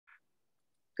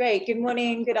Great. Good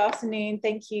morning, good afternoon.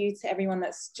 Thank you to everyone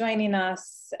that's joining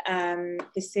us.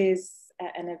 This is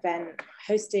an event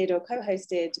hosted or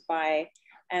co-hosted by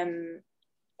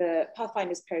the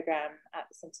Pathfinders program at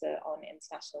the Center on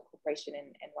International Cooperation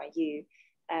in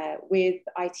NYU with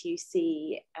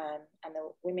ITUC and the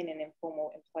Women in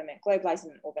Informal Employment, Globalizing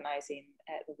and Organizing,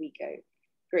 the WIEGO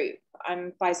group.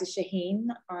 I'm Faiza Shaheen.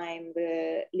 I'm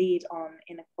the lead on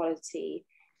inequality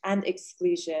and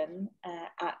exclusion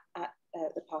at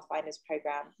the Pathfinders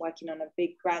program, working on a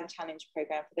big grand challenge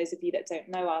program. For those of you that don't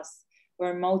know us,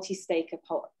 we're a multi-staker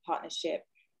partnership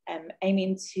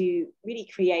aiming to really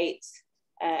create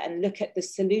and look at the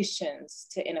solutions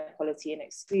to inequality and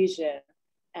exclusion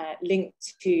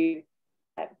linked to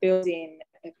building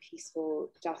a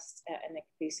peaceful, just and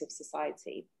inclusive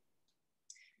society.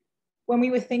 When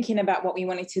we were thinking about what we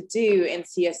wanted to do in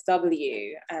CSW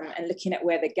and looking at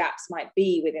where the gaps might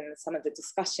be within some of the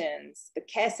discussions, the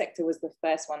care sector was the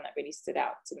first one that really stood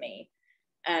out to me.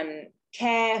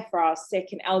 Care for our sick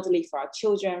and elderly, for our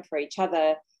children, for each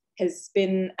other, has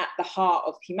been at the heart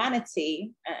of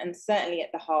humanity and certainly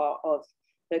at the heart of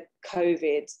the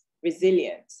COVID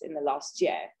resilience in the last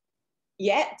year.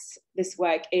 Yet this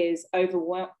work is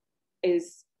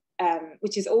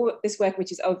which is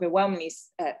overwhelmingly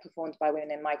performed by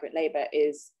women in migrant labor,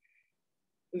 is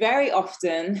very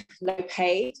often low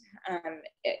paid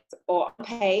or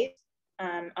unpaid,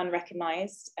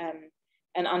 unrecognized,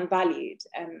 and unvalued.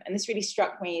 And this really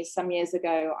struck me some years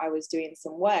ago. I was doing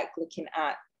some work looking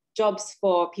at jobs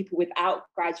for people without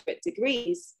graduate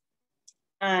degrees,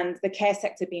 and the care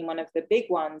sector being one of the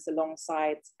big ones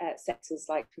alongside sectors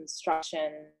like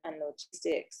construction and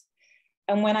logistics.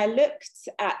 And when I looked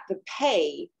at the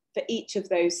pay for each of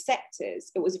those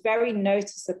sectors, it was very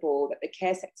noticeable that the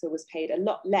care sector was paid a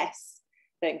lot less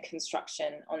than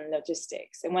construction and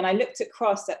logistics. And when I looked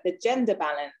across at the gender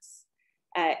balance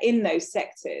in those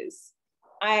sectors,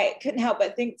 I couldn't help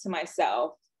but think to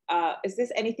myself, is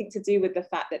this anything to do with the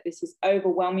fact that this is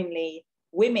overwhelmingly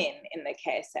women in the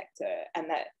care sector and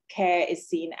that care is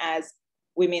seen as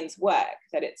women's work,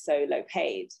 that it's so low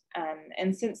paid?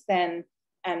 And since then,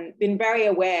 been very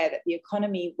aware that the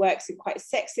economy works in quite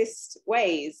sexist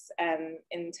ways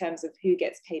in terms of who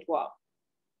gets paid what.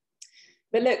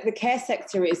 But look, the care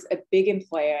sector is a big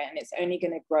employer and it's only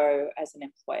going to grow as an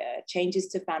employer. Changes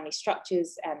to family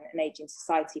structures and an aging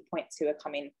society point to a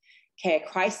coming care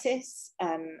crisis.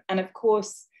 And of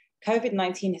course,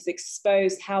 COVID-19 has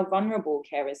exposed how vulnerable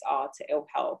carers are to ill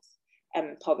health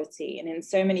and poverty. And in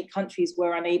so many countries,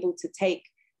 we're unable to take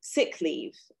sick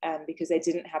leave because they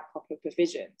didn't have proper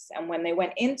provisions. And when they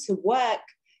went into work,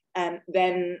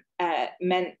 then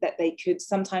meant that they could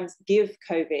sometimes give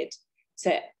COVID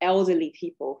to elderly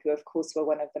people who of course were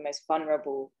one of the most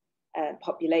vulnerable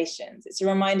populations. It's a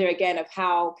reminder again of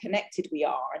how connected we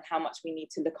are and how much we need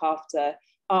to look after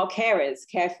our carers,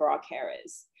 care for our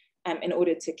carers in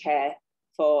order to care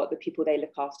for the people they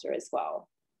look after as well.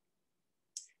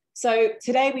 So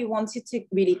today we wanted to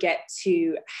really get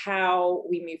to how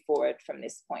we move forward from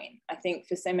this point. I think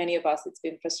for so many of us, it's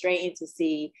been frustrating to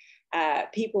see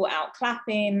people out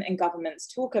clapping and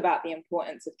governments talk about the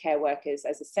importance of care workers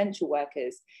as essential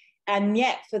workers. And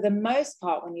yet, for the most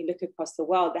part, when you look across the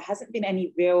world, there hasn't been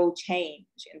any real change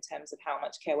in terms of how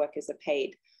much care workers are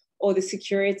paid or the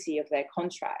security of their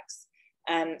contracts.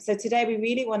 So today we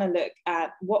really want to look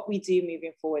at what we do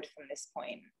moving forward from this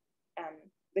point.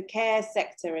 The care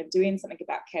sector and doing something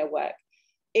about care work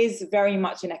is very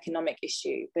much an economic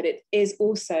issue, but it is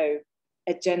also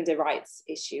a gender rights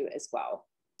issue as well.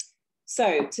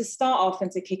 So to start off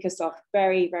and to kick us off,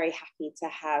 very, very happy to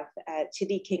have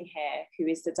Chidi here, who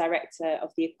is the director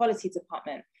of the Equality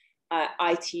Department at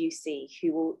ITUC,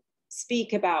 who will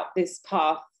speak about this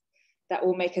path that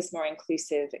will make us more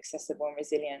inclusive, accessible and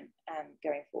resilient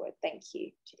going forward. Thank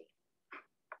you, Chidi.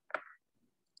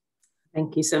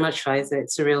 Thank you so much, Faiza.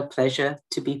 It's a real pleasure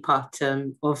to be part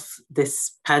of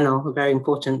this panel, a very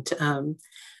important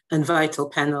and vital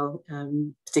panel,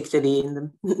 particularly in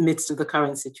the midst of the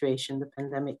current situation, the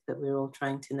pandemic that we're all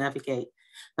trying to navigate.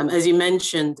 As you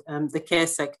mentioned, the care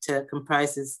sector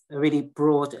comprises a really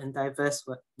broad and diverse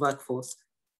workforce,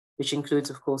 which includes,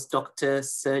 of course,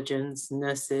 doctors, surgeons,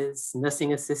 nurses,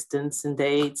 nursing assistants and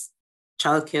aides,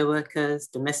 childcare workers,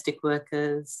 domestic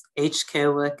workers, aged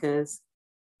care workers,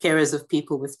 carers of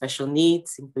people with special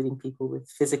needs, including people with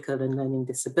physical and learning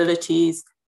disabilities,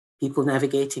 people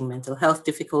navigating mental health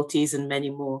difficulties, and many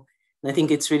more. And I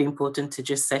think it's really important to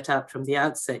just set out from the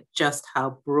outset just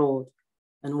how broad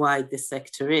and wide this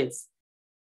sector is.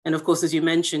 And of course, as you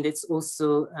mentioned, it's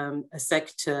also a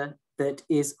sector that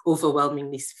is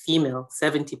overwhelmingly female.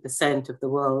 70% of the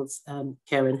world's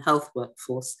care and health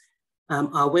workforce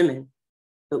are women.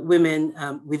 But women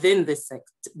within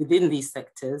these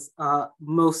sectors are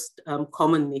most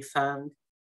commonly found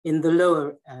in the lower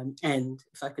end,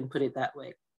 if I can put it that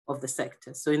way, of the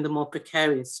sector. So in the more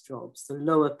precarious jobs, the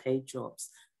lower paid jobs,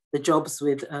 the jobs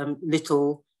with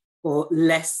little or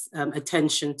less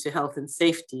attention to health and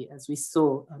safety, as we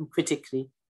saw critically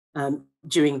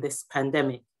during this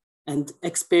pandemic, and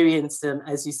experience,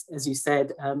 as you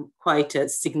said, quite a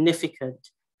significant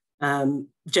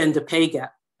gender pay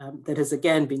gap that has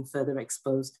again been further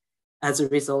exposed as a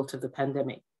result of the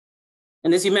pandemic.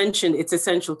 And as you mentioned, it's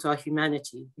essential to our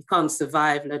humanity. We can't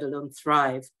survive, let alone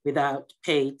thrive, without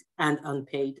paid and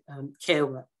unpaid care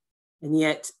work. And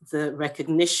yet the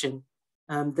recognition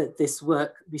that this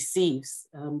work receives,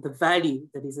 the value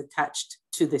that is attached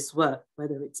to this work,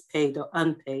 whether it's paid or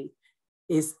unpaid,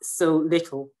 is so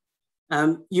little.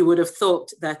 You would have thought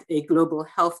that a global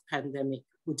health pandemic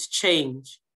would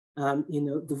change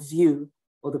the view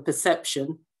or the perception,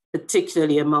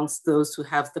 particularly amongst those who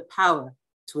have the power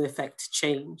to effect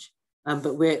change.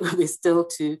 But we're still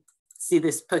to see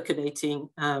this percolating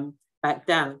back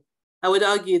down. I would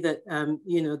argue that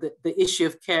the issue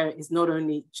of care is not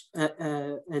only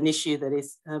an issue that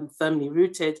is firmly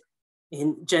rooted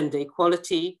in gender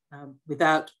equality.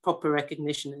 Without proper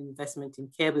recognition and investment in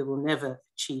care, we will never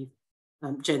achieve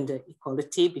gender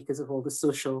equality because of all the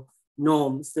social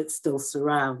norms that still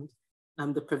surround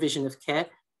the provision of care.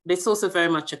 But it's also very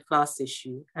much a class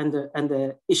issue and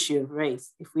an issue of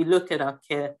race. If we look at our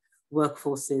care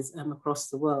workforces across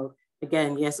the world,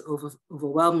 again, yes,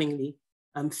 overwhelmingly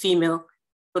female,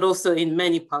 but also in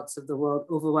many parts of the world,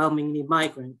 overwhelmingly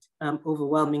migrant,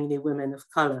 overwhelmingly women of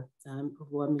color,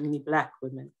 overwhelmingly Black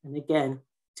women. And again,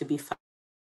 to be found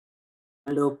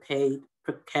low paid,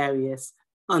 precarious,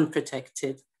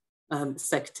 unprotected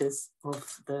sectors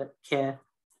of the care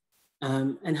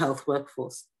and health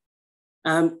workforce.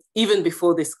 Even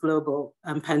before this global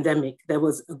pandemic, there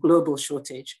was a global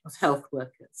shortage of health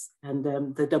workers. And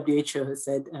the WHO has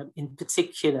said, in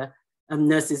particular,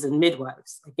 nurses and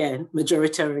midwives, again,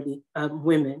 majoritarily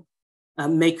women,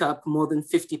 make up more than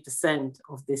 50%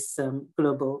 of this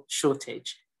global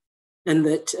shortage. And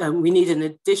that we need an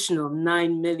additional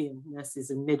 9 million nurses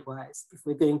and midwives if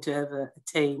we're going to ever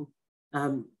attain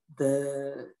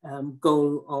the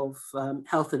goal of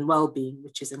health and well-being,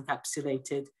 which is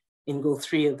encapsulated in Goal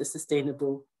 3 of the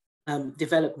Sustainable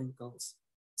Development Goals.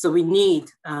 So we need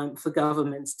for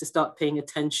governments to start paying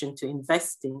attention to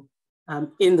investing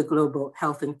in the global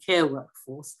health and care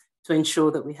workforce to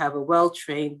ensure that we have a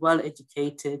well-trained,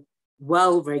 well-educated,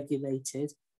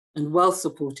 well-regulated, and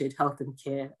well-supported health and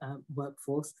care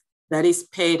workforce that is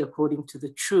paid according to the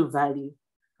true value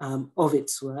of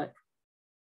its work,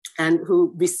 and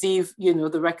who receive,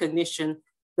 the recognition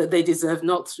that they deserve,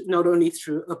 not only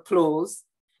through applause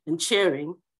and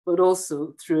cheering, but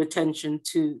also through attention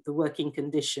to the working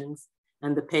conditions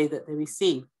and the pay that they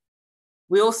receive.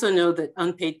 We also know that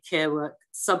unpaid care work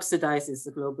subsidizes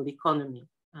the global economy.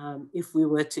 If we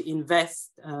were to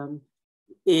invest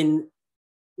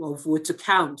were to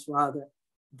count rather,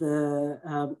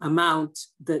 the amount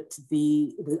that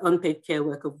the unpaid care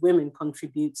work of women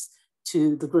contributes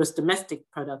to the gross domestic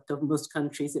product of most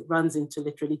countries, it runs into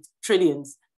literally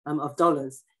trillions of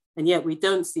dollars. And yet we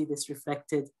don't see this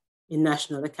reflected in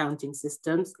national accounting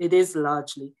systems. It is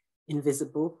largely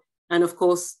invisible. And of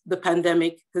course, the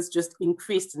pandemic has just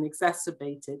increased and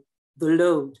exacerbated the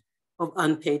load of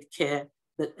unpaid care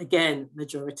that, again,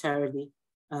 majoritarily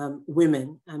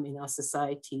women in our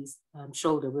societies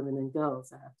shoulder, women and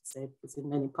girls, I have to say, because in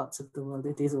many parts of the world,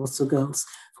 it is also girls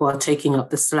who are taking up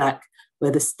the slack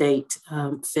where the state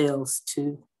fails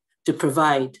to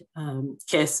provide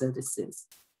care services.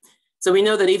 So we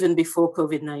know that even before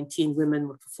COVID-19, women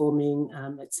were performing,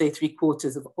 let's say,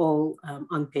 3/4 of all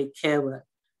unpaid care work,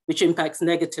 which impacts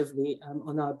negatively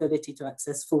on our ability to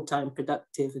access full-time,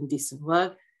 productive and decent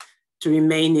work, to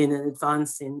remain in and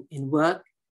advance in work,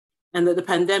 and that the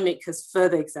pandemic has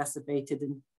further exacerbated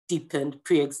and deepened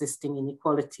pre-existing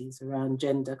inequalities around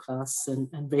gender, class and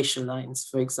racial lines,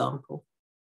 for example.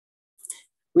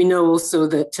 We know also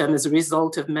that as a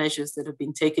result of measures that have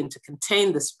been taken to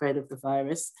contain the spread of the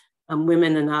virus,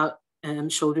 women are now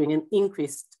shouldering an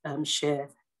increased share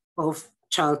of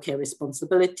childcare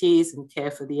responsibilities and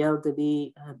care for the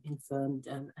elderly, infirmed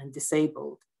and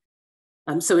disabled.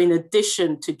 So in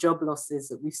addition to job losses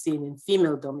that we've seen in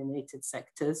female-dominated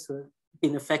sectors who have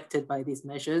been affected by these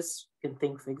measures, you can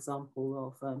think, for example,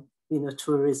 of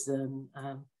tourism,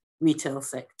 retail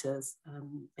sectors,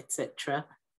 etc.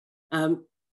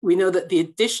 we know that the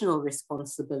additional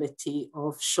responsibility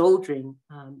of shouldering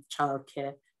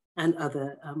childcare and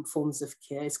other forms of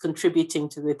care is contributing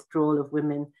to the withdrawal of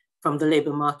women from the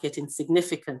labor market in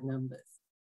significant numbers.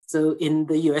 So in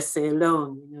the USA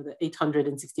alone, we know that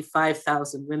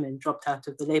 865,000 women dropped out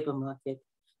of the labor market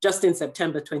just in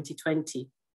September 2020,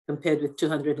 compared with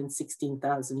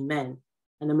 216,000 men.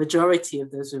 And a majority of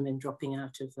those women dropping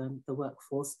out of the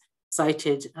workforce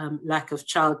cited lack of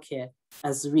childcare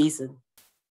as the reason.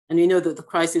 And we know that the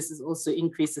crisis has also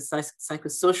increased the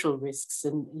psychosocial risks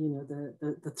and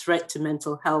the threat to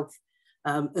mental health,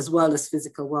 as well as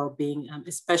physical well-being,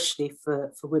 especially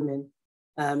for women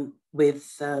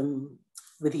with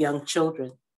young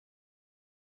children.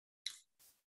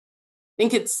 I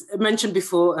think it's mentioned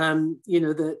before,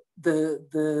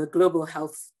 the global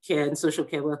health care and social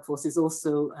care workforce is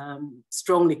also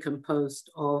strongly composed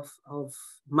of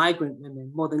migrant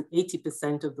women. More than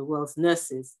 80% of the world's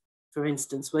nurses, for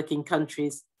instance, work in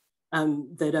countries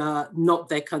that are not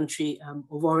their country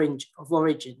of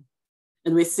origin.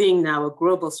 And we're seeing now a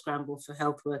global scramble for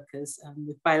health workers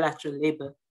with bilateral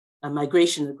labor and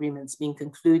migration agreements being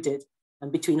concluded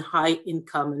between high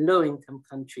income and low income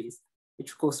countries,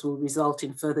 which of course will result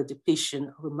in further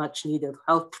depletion of a much needed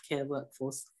healthcare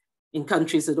workforce in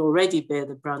countries that already bear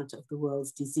the brunt of the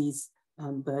world's disease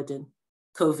burden,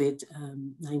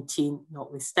 COVID-19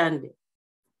 notwithstanding.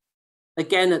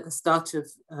 Again, at the start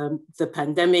of the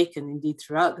pandemic, and indeed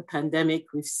throughout the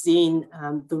pandemic, we've seen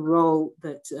the role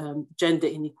that gender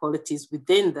inequalities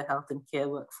within the health and care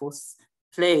workforce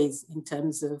plays in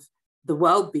terms of the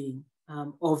well-being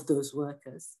of those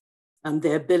workers,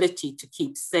 their ability to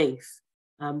keep safe,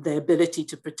 their ability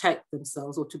to protect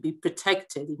themselves or to be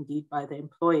protected indeed by their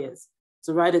employers.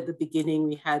 So right at the beginning,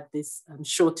 we had this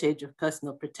shortage of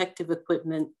personal protective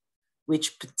equipment,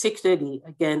 which particularly,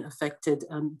 again, affected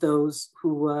those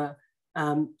who were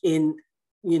in,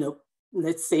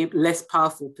 let's say, less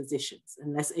powerful positions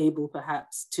and less able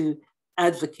perhaps to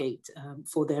advocate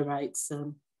for their rights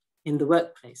in the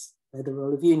workplace, where the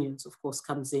role of unions, of course,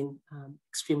 comes in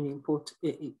extremely important.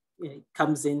 It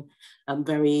comes in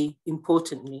very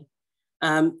importantly.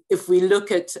 If we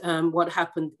look at what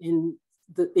happened in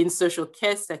social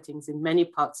care settings in many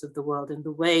parts of the world and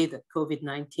the way that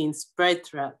COVID-19 spread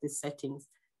throughout these settings,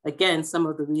 again, some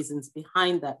of the reasons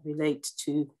behind that relate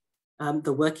to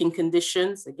the working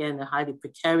conditions, again, a highly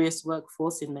precarious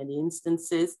workforce in many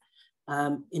instances.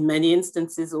 In many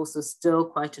instances, also still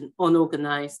quite an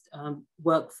unorganized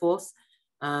workforce.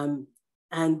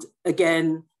 And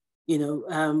again,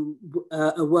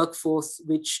 a workforce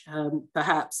which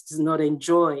perhaps does not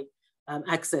enjoy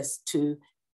access to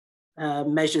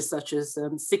measures such as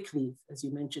sick leave, as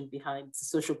you mentioned, behind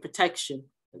social protection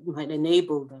that might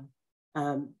enable them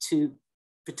to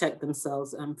protect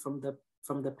themselves from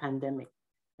the pandemic.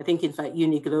 I think, in fact,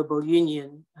 a Global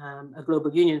Union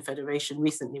Federation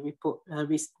recently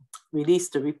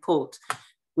released a report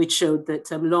which showed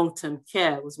that long-term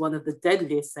care was one of the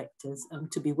deadliest sectors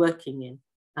to be working in.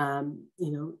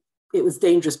 It was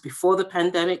dangerous before the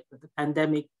pandemic, but the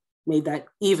pandemic made that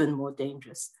even more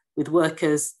dangerous, with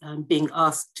workers being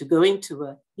asked to go into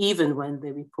work even when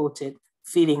they reported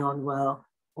feeling unwell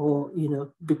or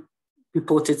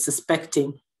reported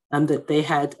suspecting that they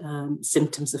had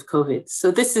symptoms of COVID. So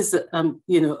this is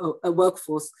a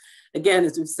workforce, again,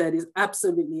 as we've said, is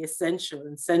absolutely essential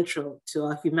and central to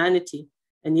our humanity,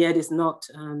 and yet is not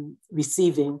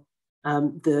receiving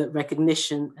the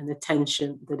recognition and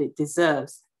attention that it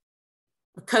deserves.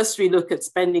 A cursory look at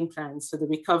spending plans for the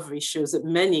recovery shows that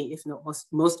many, if not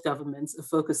most governments, are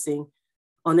focusing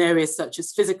on areas such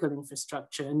as physical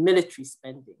infrastructure and military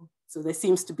spending. So there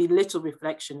seems to be little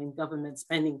reflection in government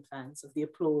spending plans of the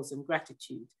applause and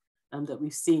gratitude that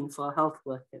we've seen for our health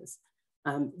workers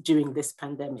during this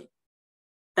pandemic.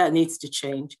 That needs to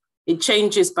change. It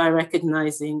changes by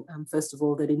recognizing, first of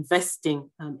all, that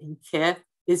investing in care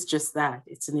is just that.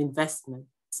 It's an investment.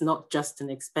 It's not just an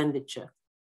expenditure.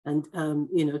 And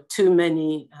too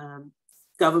many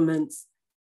governments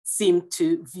seem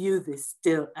to view this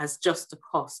still as just a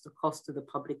cost to the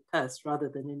public purse, rather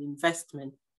than an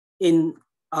investment in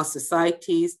our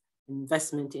societies, an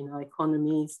investment in our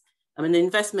economies, an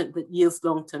investment that yields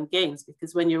long-term gains.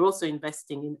 Because when you're also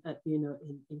investing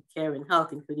in care and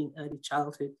health, including early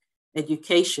childhood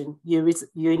education,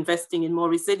 you're investing in more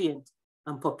resilient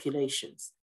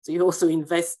populations. So you're also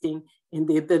investing in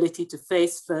the ability to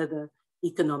face further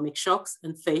economic shocks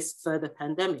and face further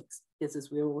pandemics, because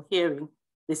as we're all hearing,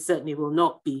 this certainly will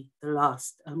not be the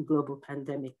last global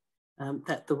pandemic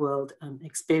that the world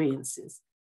experiences.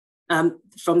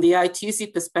 From the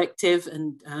ITUC perspective,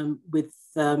 and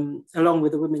along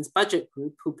with the Women's Budget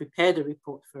Group, who prepared a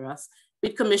report for us, we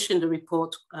commissioned a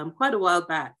report quite a while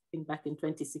back, I think back in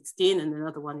 2016, and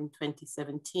another one in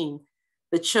 2017,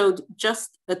 that showed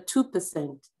just a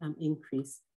 2%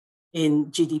 increase in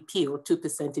GDP, or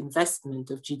 2% investment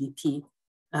of GDP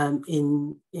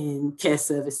in care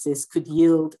services could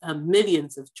yield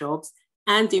millions of jobs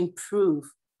and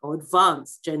improve or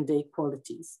advance gender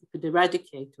equalities. It could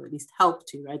eradicate, or at least help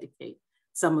to eradicate,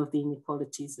 some of the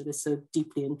inequalities that are so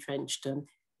deeply entrenched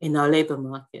in our labor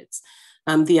markets.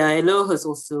 The ILO has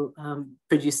also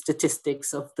produced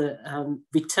statistics of the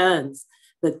returns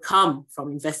that come from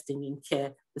investing in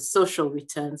care, the social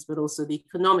returns, but also the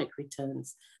economic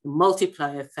returns, the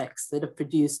multiplier effects that are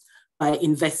produced by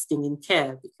investing in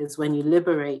care. Because when you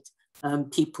liberate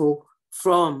people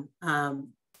from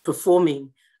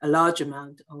performing a large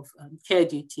amount of care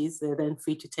duties, they're then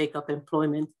free to take up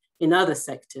employment in other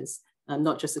sectors,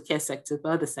 not just the care sector,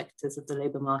 but other sectors of the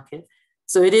labor market.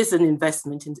 So it is an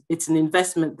investment, and it's an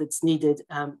investment that's needed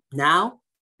now.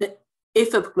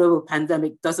 If a global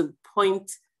pandemic doesn't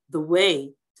point the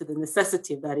way to the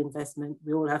necessity of that investment,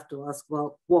 we all have to ask,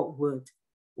 well, what would?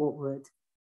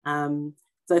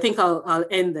 So I think I'll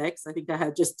end there, because I think I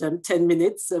had just 10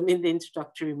 minutes in the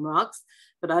introductory remarks,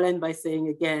 but I'll end by saying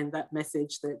again that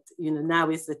message that, now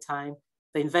is the time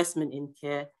for investment in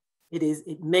care.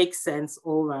 It makes sense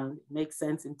all around. It makes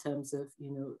sense in terms of,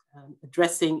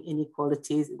 addressing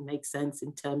inequalities. It makes sense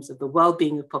in terms of the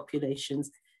well-being of populations.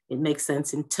 It makes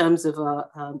sense in terms of our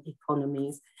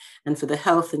economies. And for the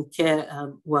health and care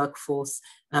workforce,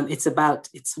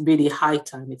 it's really high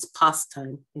time, it's past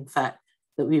time, in fact,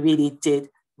 that we really did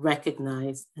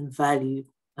recognize and value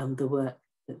the work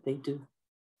that they do.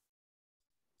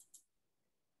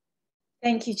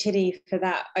 Thank you, Chidi, for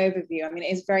that overview. I mean,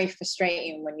 it's very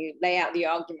frustrating when you lay out the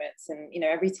arguments, and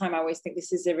every time I always think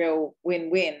this is a real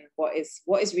win-win. What is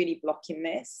really blocking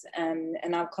this? And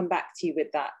I'll come back to you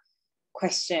with that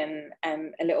question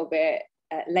a little bit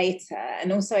later.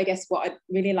 And also, I guess what I'd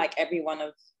really like every one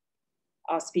of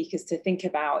our speakers to think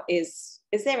about is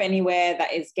there anywhere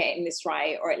that is getting this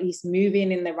right, or at least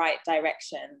moving in the right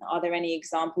direction? Are there any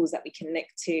examples that we can look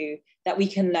to, that we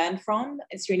can learn from?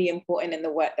 It's really important in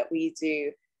the work that we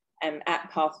do at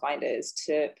Pathfinders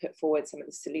to put forward some of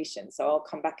the solutions. So I'll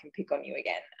come back and pick on you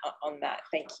again on that.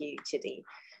 Thank you, Chidi.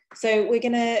 So we're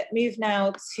going to move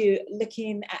now to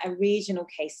looking at a regional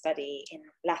case study in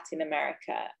Latin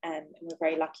America. And we're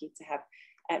very lucky to have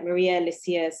María,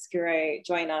 Lucía, Scuro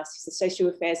join us. She's the Social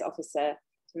Affairs Officer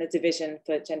in the Division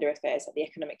for Gender Affairs at the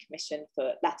Economic Commission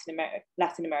for Latin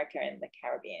America and the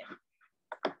Caribbean.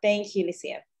 Thank you,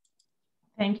 Lucía.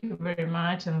 Thank you very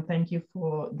much, and thank you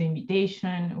for the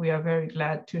invitation. We are very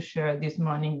glad to share this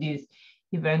morning this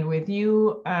event with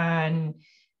you. And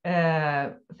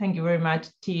thank you very much,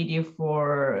 Chidi,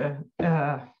 for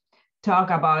talk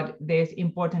about these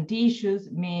important issues.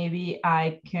 Maybe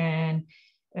I can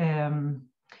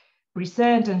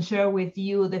present and share with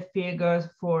you the figures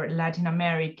for Latin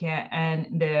America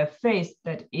and the phase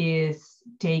that is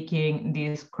taking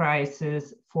this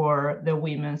crisis for the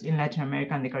women in Latin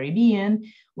America and the Caribbean,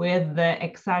 with the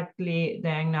exactly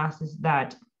diagnosis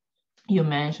that you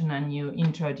mentioned and you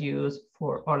introduced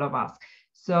for all of us.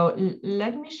 So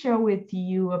let me share with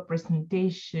you a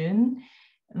presentation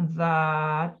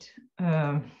that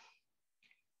I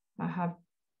have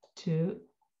to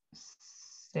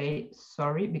say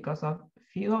sorry because a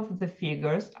few of the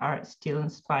figures are still in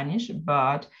Spanish,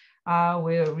 but I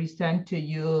will resend to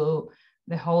you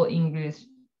the whole English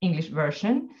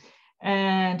version.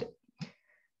 And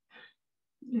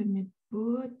let me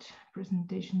put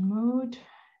presentation mode.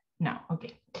 Now,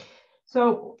 okay.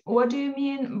 So what do you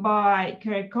mean by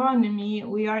care economy?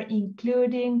 We are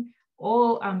including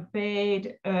all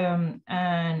unpaid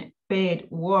and paid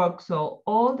work. So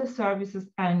all the services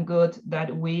and goods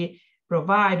that we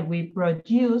provide, we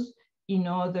produce in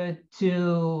order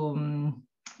to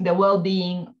the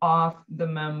well-being of the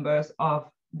members of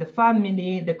the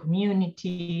family, the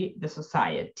community, the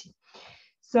society.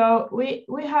 So we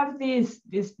have this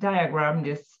diagram,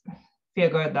 this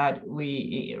figure that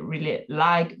we really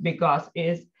like because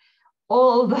it's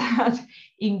all that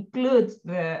includes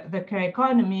the care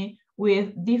economy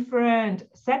with different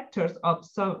sectors of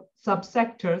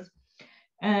subsectors.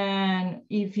 And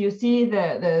if you see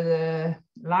the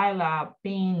lilac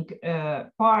pink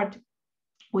part,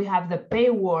 we have the pay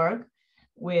work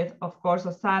with, of course,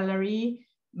 a salary,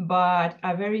 but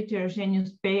a very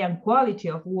heterogeneous pay and quality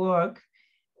of work,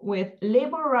 with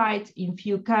labor rights in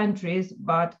few countries,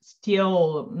 but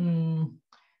still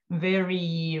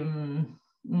very,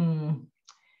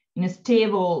 in in a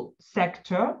stable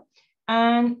sector,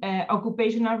 and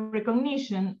occupational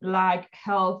recognition like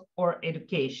health or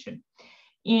education.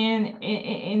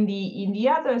 In the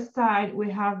other side, we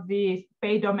have this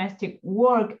paid domestic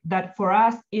work that for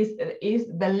us is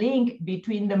the link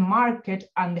between the market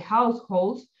and the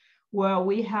households, where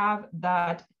we have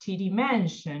that Chidi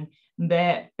mentioned,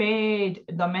 the paid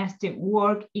domestic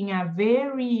work in a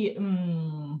very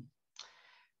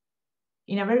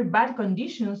bad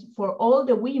conditions for all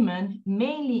the women,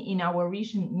 mainly in our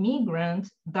region,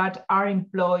 migrants that are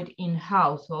employed in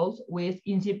households with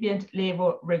incipient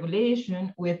labor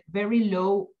regulation, with very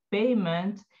low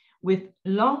payment, with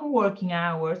long working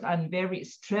hours and very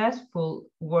stressful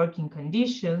working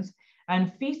conditions,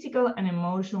 and physical and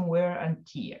emotional wear and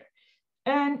tear.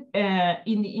 And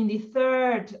in the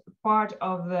third part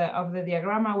of the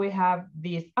diagram, we have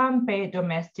this unpaid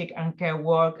domestic and care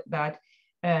work that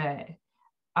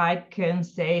I can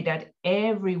say that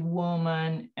every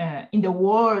woman in the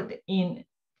world in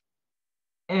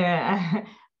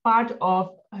part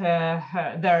of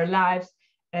their lives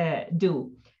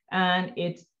do. And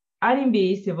it's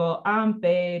invisible,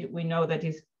 unpaid. We know that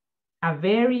it's a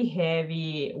very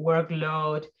heavy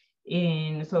workload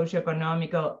in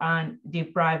socioeconomical and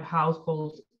deprived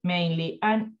households mainly,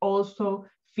 and also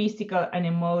physical and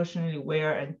emotionally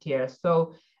wear and tear.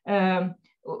 So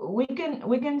we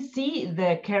can see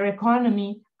the care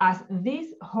economy as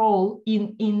this whole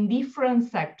in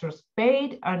different sectors,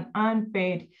 paid and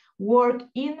unpaid work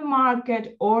in the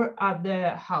market or at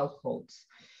the households.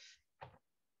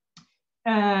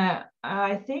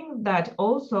 I think that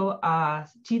also,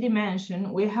 as Chidi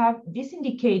mentioned, we have this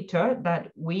indicator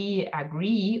that we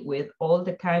agree with all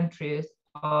the countries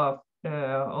of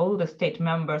all the state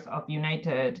members of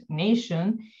United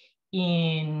Nations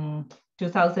in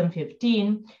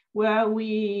 2015, where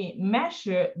we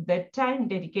measure the time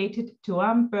dedicated to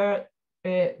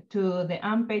the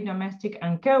unpaid domestic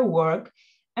and care work.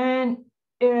 And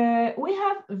we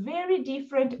have very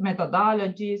different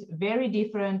methodologies, very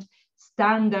different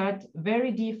standards, very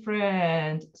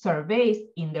different surveys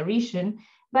in the region,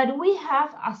 but we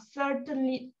have a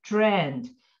certainly trend.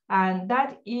 And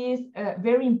that is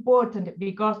very important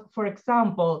because, for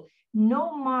example,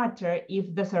 no matter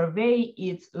if the survey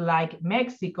is like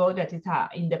Mexico, that is an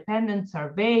independent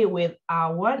survey with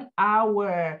a 1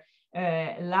 hour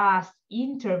last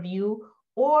interview,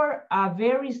 or a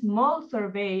very small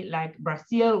survey like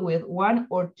Brazil with 1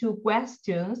 or 2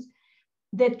 questions,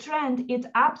 the trend is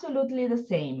absolutely the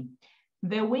same.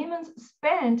 The women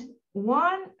spend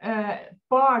 1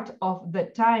 part of the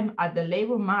time at the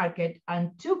labor market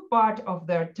and 2 parts of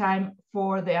their time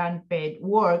for the unpaid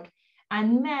work,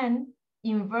 and men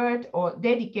invert or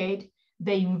dedicate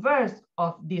the inverse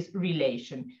of this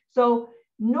relation. So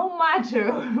no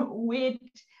matter which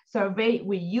survey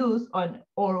we use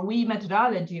or which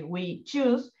methodology we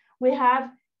choose, we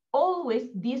have always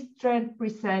this trend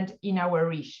present in our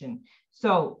region.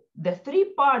 So the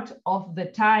 3 parts of the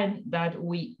time that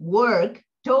we work,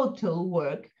 total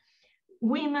work,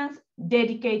 women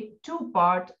dedicate 2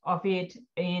 parts of it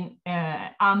in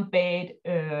unpaid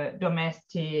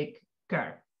domestic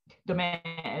care,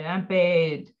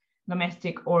 unpaid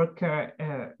domestic or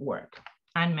care work,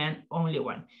 and men only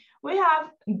 1. We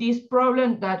have this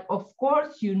problem that, of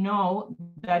course, you know,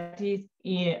 that is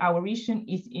our region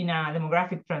is in a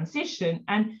demographic transition,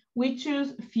 and we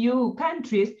choose few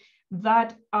countries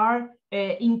that are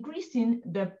increasing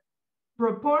the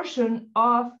proportion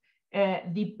of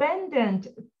dependent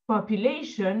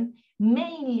population,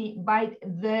 mainly by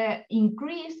the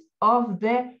increase of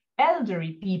the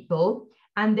elderly people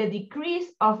and the decrease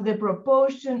of the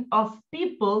proportion of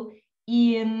people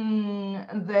in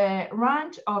the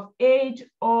range of age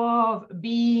of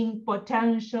being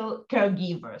potential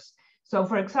caregivers. So,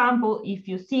 for example, if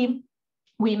you see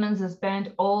women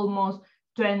spend almost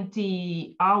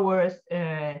 20 hours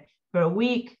per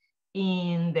week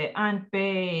in the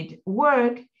unpaid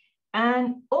work,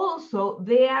 and also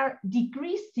they are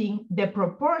decreasing the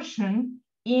proportion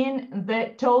in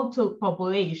the total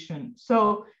population.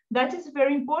 So that is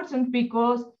very important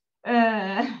because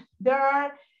there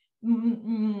are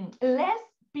less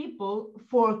people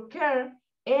for care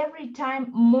every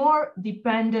time, more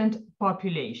dependent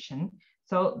population.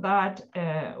 So that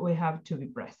we have to be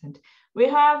present. We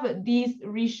have this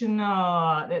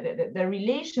regional, the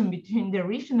relation between the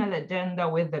regional agenda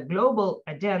with the global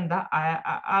agenda.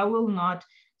 I will not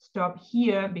stop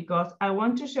here because I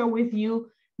want to share with you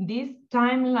this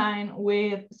timeline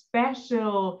with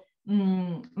special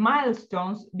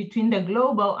milestones between the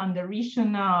global and the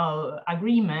regional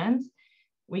agreements,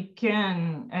 We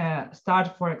can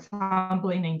start, for example,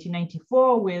 in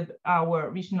 1994 with our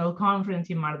regional conference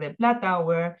in Mar del Plata,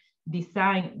 where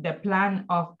designed the plan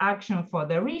of action for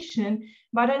the region.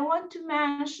 But I want to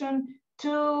mention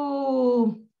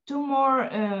two more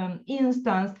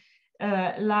instances,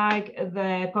 like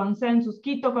the consensus,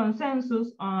 Quito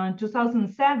consensus on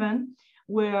 2007,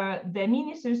 where the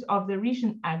ministers of the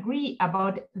region agree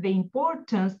about the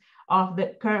importance of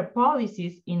the care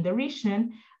policies in the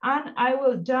region. And I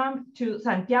will jump to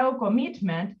Santiago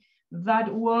commitment.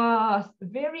 That was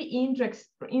very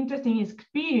interesting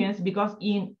experience, because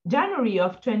in January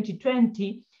of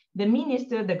 2020,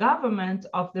 the government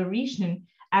of the region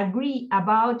agree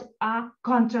about a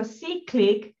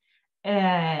countercyclic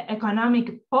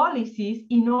economic policies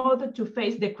in order to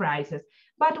face the crisis.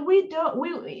 But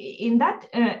in that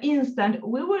instant,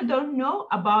 we don't know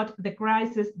about the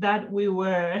crisis that we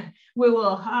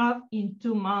will have in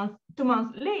 2 months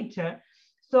later.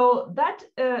 So that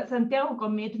Santiago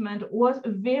commitment was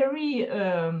very,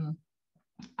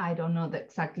 I don't know the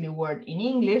exactly word in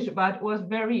English, but was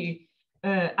very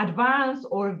advanced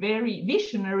or very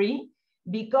visionary,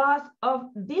 because of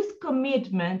this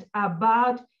commitment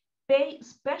about pay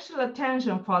special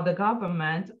attention for the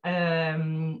government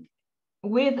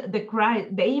with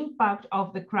the impact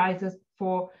of the crisis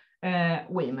for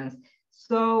women.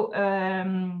 So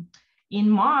in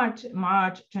March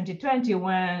 2020,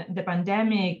 when the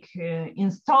pandemic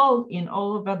installed in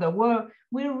all over the world,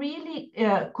 we really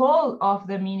called off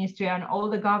the ministry and all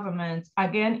the governments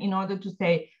again in order to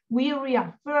say, we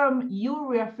reaffirm,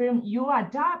 you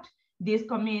adapt this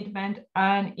commitment.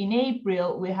 And in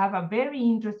April, we have a very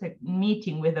interesting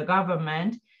meeting with the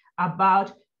government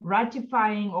about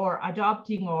ratifying or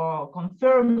adopting or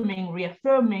confirming,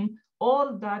 reaffirming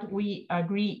all that we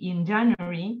agree in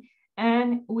January.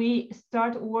 And we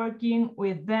start working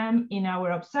with them in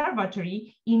our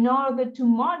observatory in order to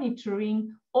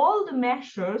monitoring all the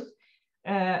measures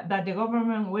that the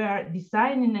government were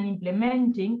designing and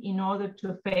implementing in order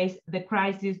to face the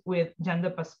crisis with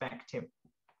gender perspective.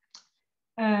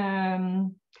 As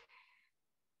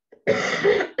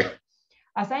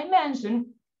I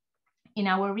mentioned, in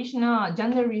our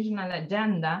gender regional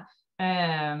agenda,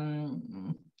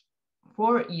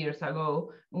 4 years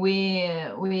ago, we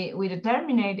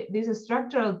determined this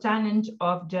structural challenge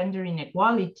of gender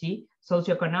inequality,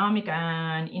 socioeconomic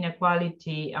and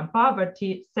inequality and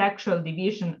poverty, sexual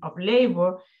division of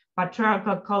labor,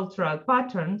 patriarchal cultural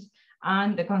patterns,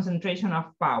 and the concentration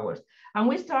of powers. And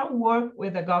we start work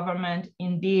with the government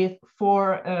in these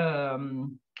 4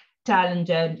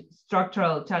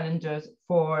 structural challenges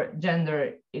for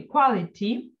gender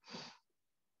equality.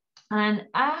 And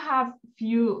I have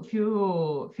few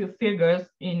figures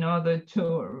in order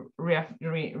to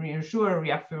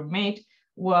reaffirm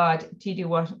what Chidi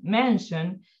was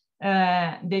mentioned.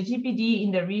 The GPD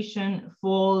in the region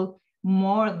fall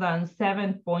more than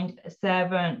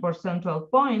 7.7 percentage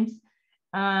points,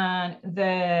 and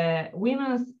the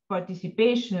women's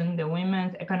participation, the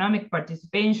women's economic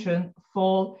participation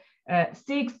fall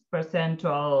 6 percentage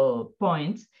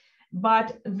points.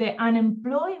 But the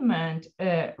unemployment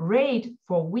rate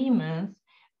for women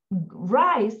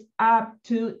rise up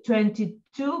to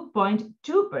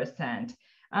 22.2%.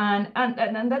 And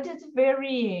that is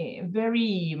very,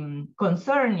 very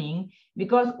concerning,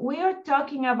 because we are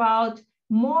talking about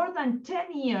more than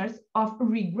 10 years of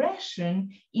regression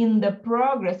in the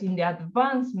progress, in the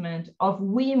advancement of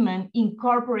women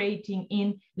incorporating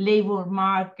in labor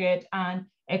market and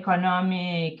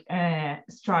economic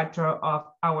structure of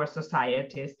our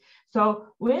societies. So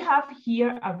we have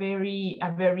here a very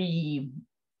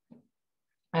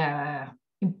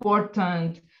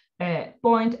important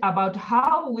point about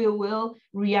how we will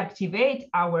reactivate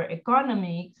our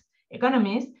economies,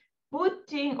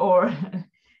 putting or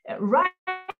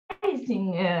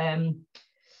rising,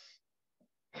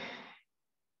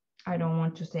 I don't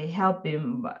want to say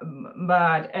helping,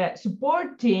 but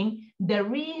supporting the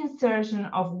reinsertion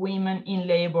of women in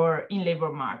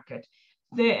labor market.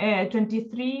 The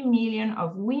 23 million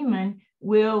of women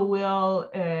will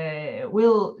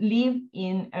live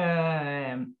in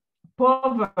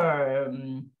poor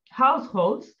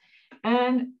households,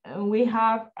 and we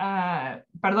have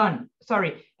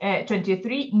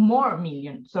 23 more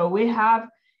million. So we have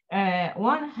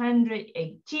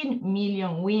 118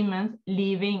 million women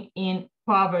living in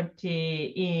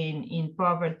poverty in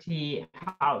poverty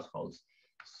households.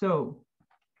 So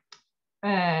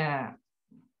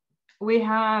we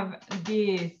have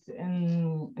this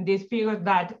figure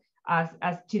that, as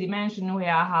Chidi mentioned, we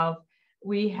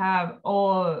have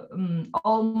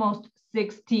almost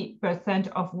 60%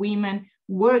 of women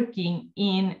working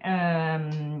in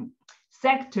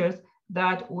sectors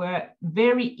that were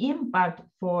very impact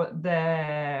for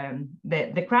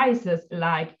the crisis,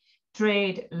 like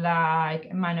trade,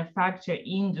 like manufacture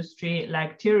industry,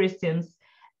 like tourism,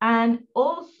 and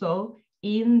also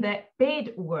in the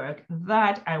paid work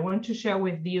that I want to share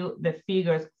with you the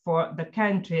figures for the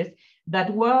countries that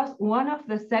was one of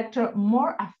the sector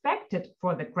more affected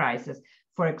for the crisis.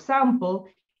 For example,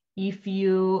 if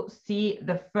you see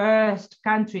the first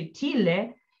country,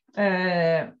 Chile,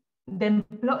 the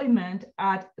employment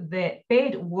at the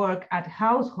paid work at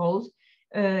households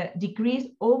decreased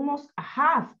almost a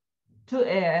half to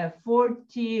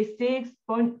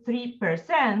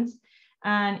 46.3%.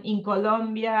 And in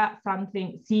Colombia,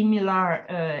 something similar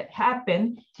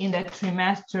happened in the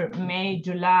trimester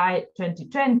May-July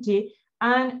 2020,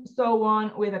 and so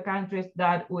on with the countries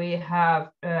that we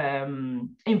have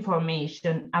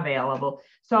information available.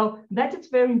 So that is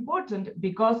very important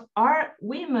because our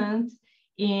women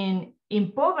in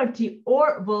poverty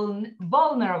or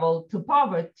vulnerable to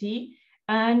poverty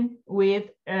and with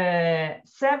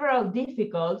several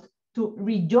difficulties to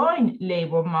rejoin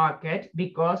labor market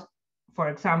because, for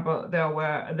example,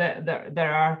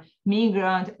 there are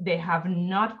migrants, they have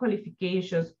not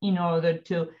qualifications in order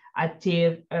to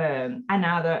achieve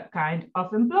another kind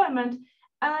of employment,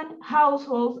 and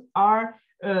households are,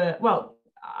 well,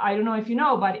 I don't know if you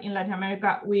know, but in Latin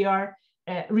America, we are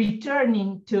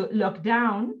returning to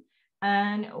lockdown,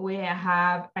 and we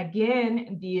have,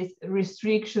 again, these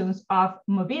restrictions of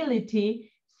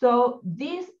mobility. So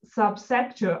this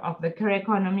subsector of the care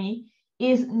economy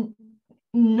is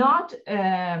not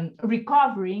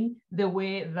recovering the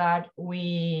way that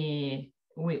we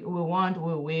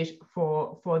wish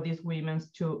for these women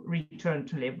to return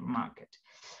to labor market.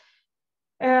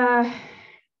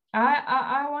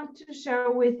 I want to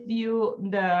share with you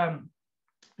the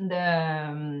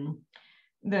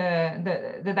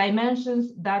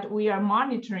dimensions that we are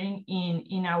monitoring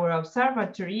in our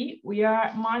observatory. We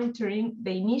are monitoring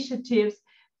the initiatives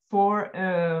for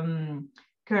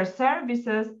care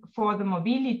services for the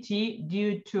mobility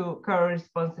due to care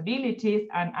responsibilities.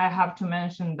 And I have to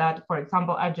mention that, for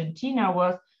example, Argentina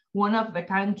was one of the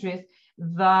countries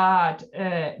that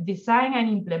design and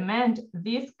implement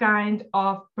this kind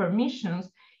of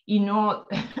permissions in order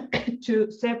to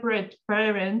separate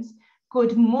parents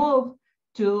could move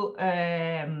to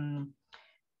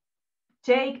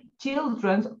take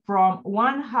children from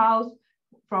one house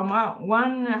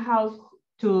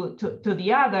to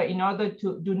the other in order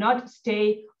to do not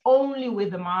stay only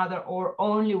with the mother or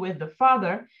only with the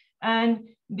father. And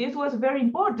this was very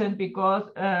important because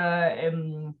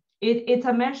it's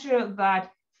a measure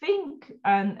that think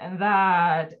and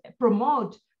that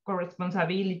promote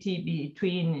co-responsibility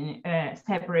between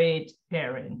separate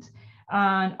parents.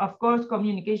 And of course,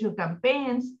 communication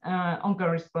campaigns on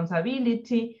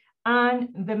co-responsibility and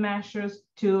the measures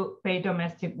to pay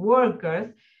domestic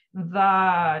workers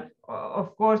that,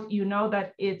 of course, you know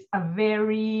that it's a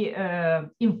very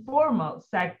informal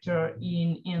sector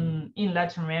in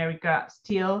Latin America.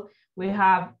 Still, we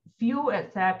have few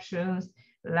exceptions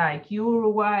like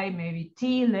Uruguay, maybe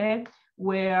Chile,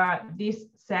 where this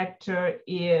sector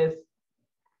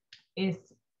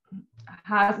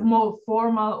has more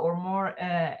formal or more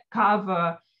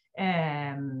cover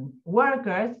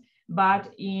workers.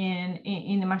 But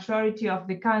in the majority of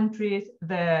the countries,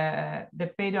 the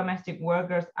paid domestic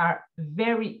workers are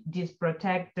very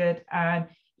disprotected and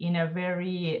in a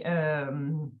very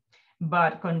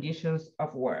bad conditions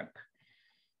of work.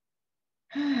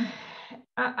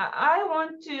 I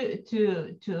want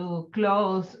to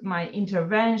close my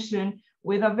intervention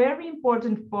with a very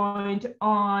important point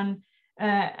on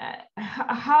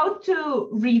how to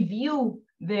review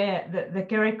the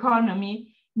care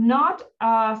economy, not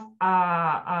as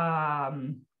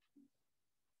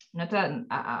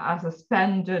as a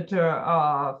expenditure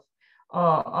of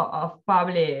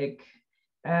public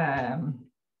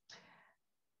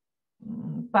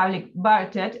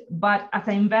budget, but as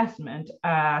an investment,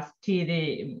 as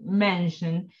Chidi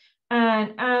mentioned.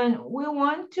 And we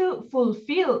want to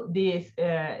fulfill this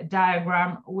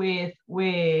diagram with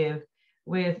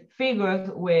figures,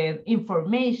 with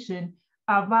information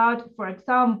about, for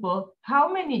example,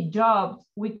 how many jobs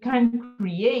we can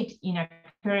create in a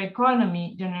care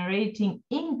economy, generating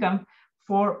income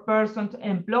for persons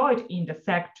employed in the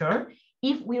sector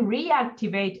if we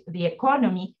reactivate the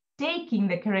economy, taking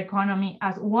the care economy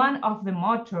as one of the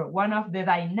motor, one of the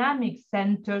dynamic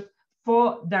centers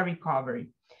for the recovery.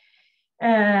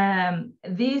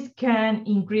 This can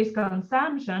increase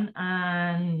consumption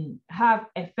and have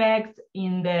effects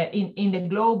in the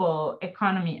global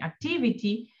economy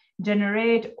activity,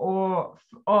 generate of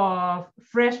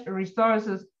fresh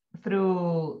resources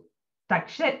through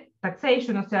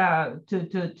taxation, o sea,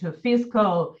 to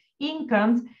fiscal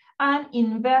incomes, and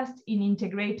invest in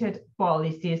integrated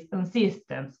policies and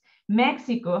systems.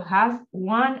 Mexico has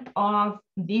one of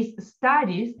these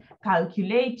studies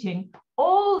calculating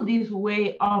all this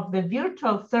way of the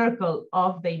virtual circle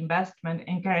of the investment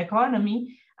and care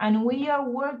economy, and we are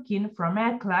working from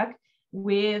ECLAC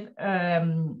with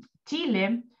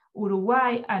Chile,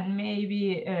 Uruguay, and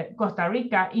maybe Costa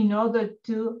Rica in order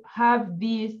to have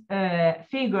these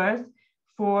figures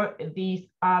for these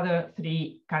other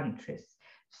 3 countries.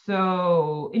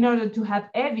 So in order to have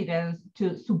evidence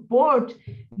to support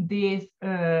this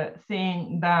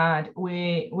thing that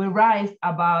we raise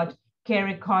about care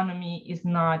economy is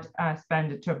not a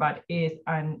expenditure, but is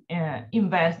an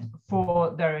invest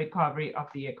for the recovery of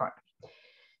the economy.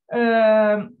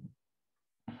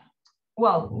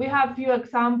 Well, we have few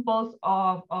examples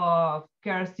of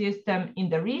care system in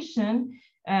the region.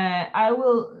 I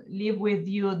will leave with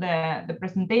you the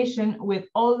presentation with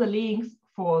all the links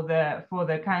for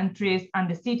the countries and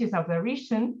the cities of the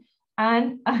region.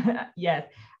 And yes,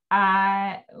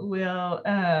 I will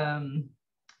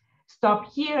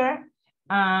stop here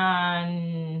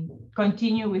and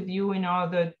continue with you in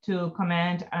order to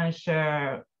comment and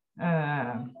share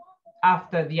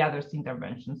after the others'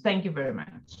 interventions. Thank you very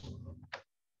much.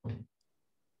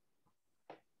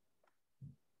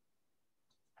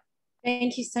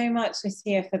 Thank you so much,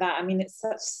 Lucía, for that. I mean, it's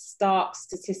such stark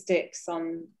statistics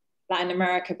on Latin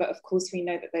America, but of course we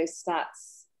know that those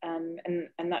stats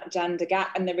and that gender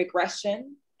gap and the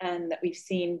regression that we've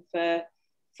seen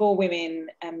for women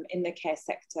in the care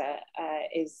sector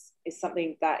is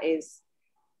something that is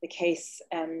the case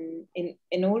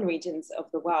in all regions of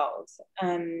the world.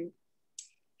 And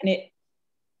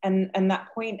that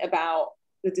point about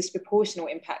the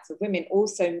disproportionate impacts of women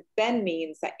also then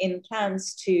means that in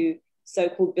plans to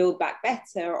so-called build back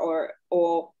better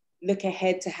or look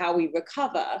ahead to how we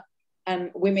recover,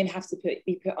 women have to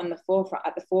be put on the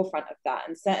forefront of that.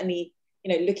 And certainly,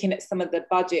 you know, looking at some of the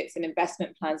budgets and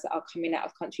investment plans that are coming out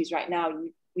of countries right now,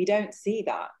 we don't see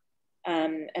that.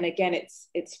 And again,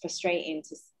 it's frustrating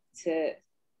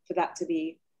for that to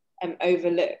be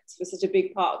overlooked, for such a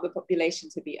big part of the population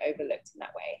to be overlooked in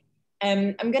that way.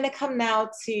 I'm going to come now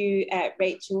to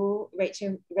Rachel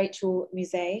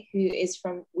Moussié, who is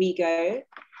from WIEGO.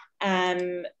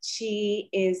 She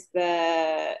is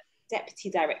the Deputy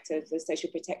Director of the Social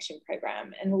Protection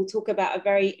Programme, and we'll talk about a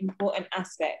very important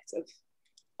aspect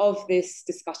of this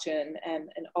discussion and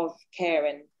of care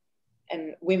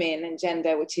and women and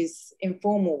gender, which is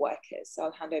informal workers. So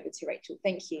I'll hand over to Rachel.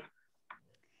 Thank you.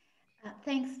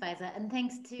 Thanks, Faiza, and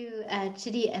thanks to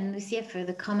Chidi and Lucía for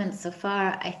the comments so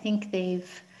far. I think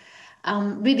they've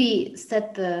really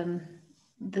set the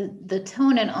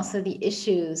tone and also the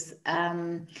issues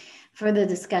for the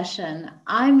discussion.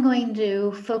 I'm going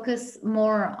to focus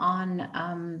more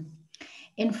on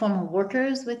informal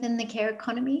workers within the care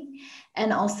economy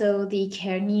and also the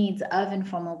care needs of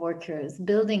informal workers,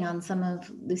 building on some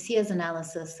of Lucia's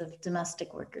analysis of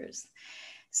domestic workers.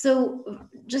 So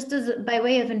just by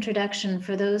way of introduction,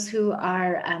 for those who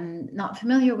are not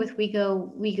familiar with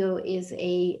WIEGO, WIEGO is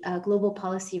a global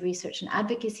policy research and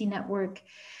advocacy network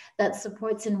that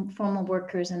supports informal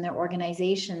workers and their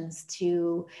organizations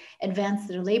to advance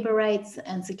their labor rights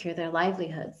and secure their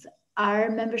livelihoods. Our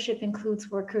membership includes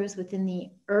workers within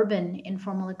the urban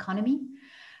informal economy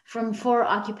from 4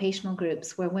 occupational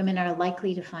groups where women are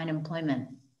likely to find employment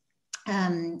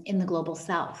in the global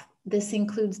south. This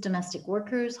includes domestic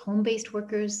workers, home-based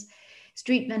workers,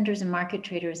 street vendors and market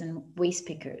traders, and waste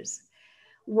pickers.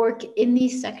 Work in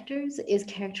these sectors is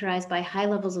characterized by high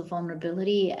levels of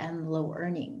vulnerability and low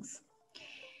earnings.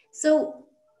 So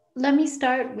let me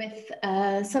start with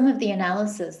some of the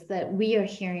analysis that we are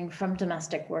hearing from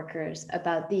domestic workers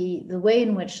about the way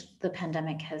in which the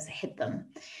pandemic has hit them.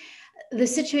 The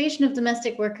situation of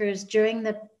domestic workers during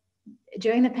the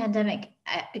pandemic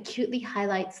acutely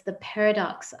highlights the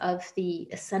paradox of the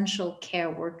essential care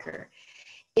worker.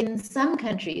 In some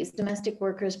countries, domestic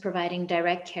workers providing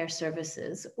direct care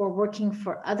services or working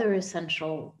for other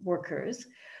essential workers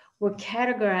were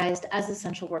categorized as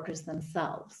essential workers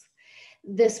themselves.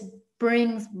 This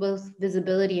brings both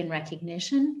visibility and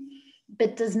recognition,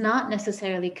 but does not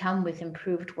necessarily come with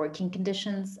improved working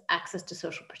conditions, access to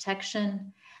social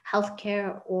protection,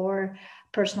 healthcare, or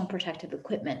personal protective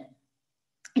equipment.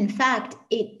 In fact,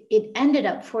 it ended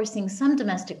up forcing some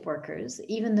domestic workers,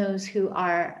 even those who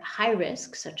are high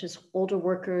risk, such as older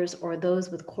workers or those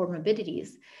with comorbidities,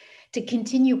 to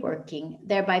continue working,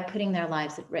 thereby putting their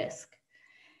lives at risk.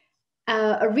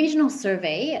 A regional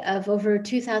survey of over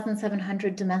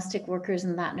 2,700 domestic workers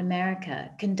in Latin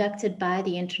America, conducted by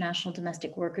the International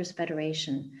Domestic Workers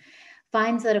Federation,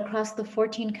 finds that across the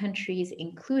 14 countries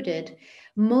included,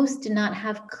 most did not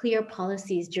have clear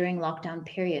policies during lockdown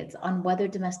periods on whether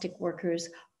domestic workers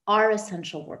are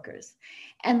essential workers.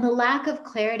 And the lack of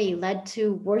clarity led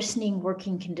to worsening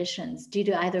working conditions due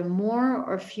to either more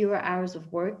or fewer hours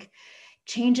of work,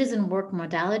 changes in work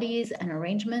modalities and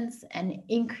arrangements, and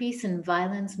increase in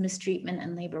violence, mistreatment,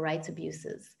 and labor rights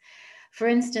abuses. For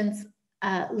instance,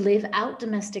 live-out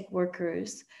domestic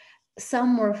workers,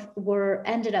 some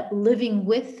ended up living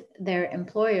with their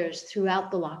employers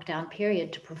throughout the lockdown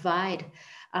period to provide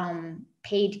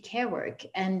paid care work,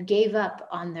 and gave up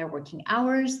on their working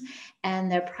hours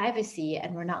and their privacy,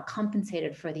 and were not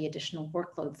compensated for the additional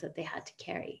workloads that they had to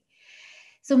carry.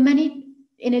 So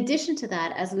in addition to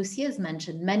that, as Lucía has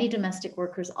mentioned, many domestic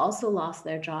workers also lost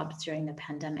their jobs during the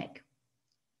pandemic.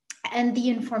 And the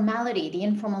informality, the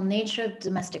informal nature of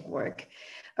domestic work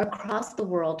across the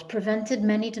world prevented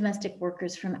many domestic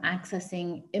workers from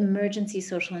accessing emergency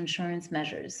social insurance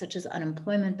measures, such as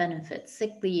unemployment benefits,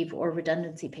 sick leave, or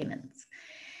redundancy payments.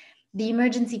 The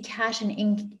emergency cash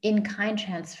and in-kind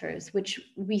transfers, which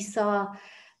we saw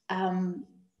sort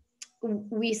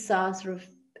of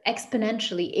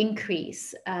exponentially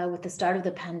increase with the start of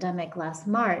the pandemic last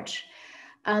March,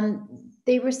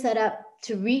 they were set up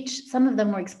to reach, some of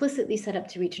them were explicitly set up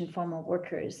to reach informal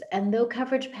workers. And though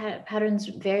coverage patterns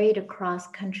varied across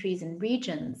countries and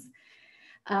regions,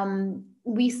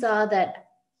 we saw that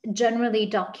generally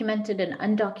documented and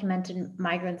undocumented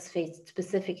migrants faced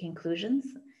specific exclusions,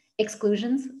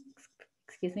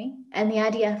 excuse me. And the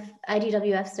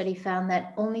IDWF study found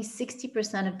that only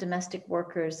 60% of domestic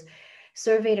workers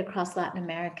surveyed across Latin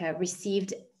America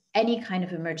received any kind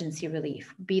of emergency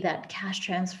relief, be that cash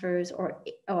transfers or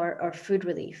food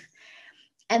relief.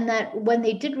 And that when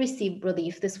they did receive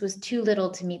relief, this was too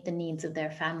little to meet the needs of their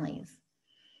families.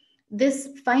 This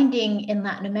finding in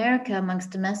Latin America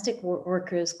amongst domestic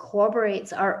workers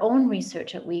corroborates our own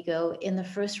research at WIEGO in the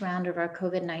first round of our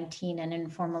COVID-19 and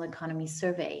informal economy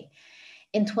survey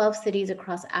in 12 cities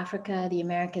across Africa, the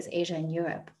Americas, Asia, and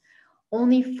Europe.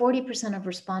 Only 40% of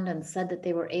respondents said that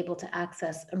they were able to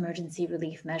access emergency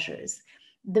relief measures.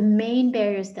 The main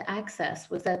barriers to access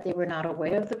was that they were not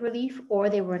aware of the relief or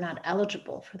they were not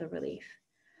eligible for the relief.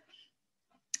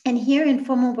 And here,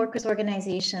 informal workers'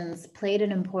 organizations played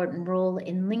an important role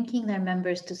in linking their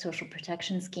members to social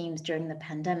protection schemes during the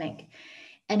pandemic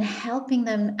and helping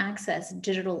them access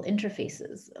digital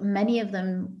interfaces. Many of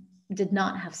them did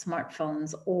not have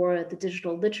smartphones or the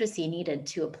digital literacy needed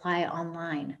to apply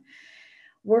online.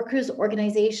 Workers'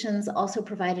 organizations also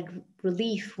provided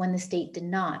relief when the state did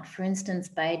not, for instance,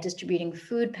 by distributing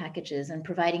food packages and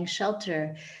providing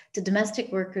shelter to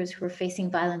domestic workers who were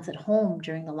facing violence at home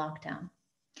during the lockdown.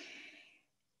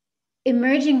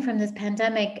 Emerging from this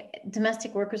pandemic,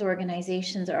 domestic workers'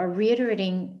 organizations are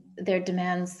reiterating their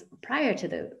demands prior to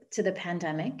the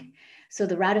pandemic. So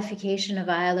the ratification of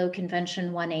ILO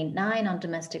Convention 189 on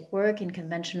domestic work and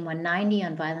Convention 190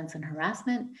 on violence and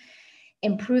harassment,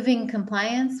 improving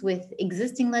compliance with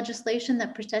existing legislation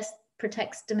that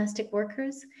protects domestic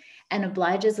workers and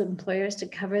obliges employers to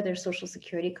cover their Social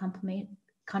Security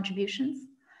contributions.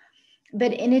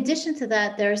 But in addition to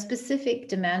that, there are specific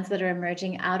demands that are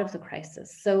emerging out of the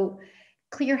crisis. So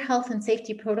clear health and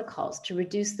safety protocols to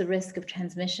reduce the risk of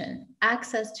transmission,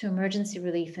 access to emergency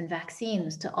relief and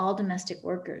vaccines to all domestic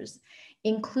workers,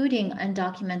 including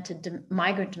undocumented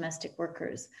migrant domestic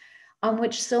workers, on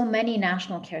which so many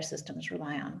national care systems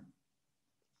rely on.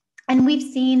 And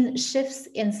we've seen shifts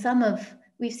in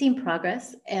we've seen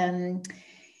progress in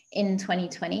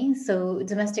 2020. So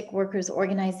domestic workers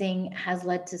organizing has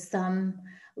led to some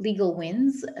legal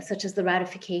wins, such as the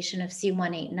ratification of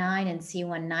C-189 and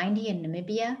C-190 in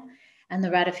Namibia, and the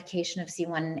ratification of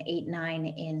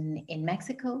C-189 in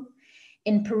Mexico.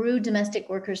 In Peru, domestic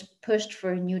workers pushed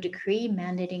for a new decree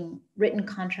mandating written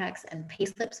contracts and pay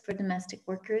slips for domestic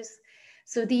workers.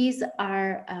 So these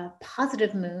are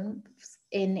positive moves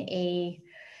in a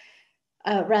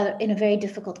very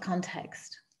difficult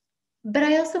context. But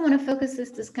I also want to focus this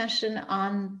discussion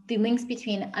on the links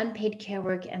between unpaid care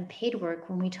work and paid work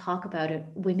when we talk about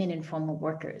women informal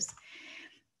workers.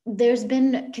 There's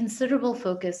been considerable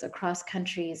focus across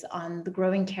countries on the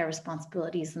growing care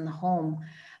responsibilities in the home,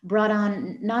 brought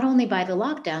on not only by the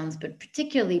lockdowns, but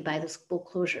particularly by the school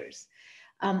closures.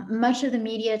 Much of the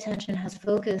media attention has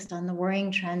focused on the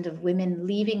worrying trend of women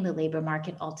leaving the labor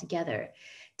market altogether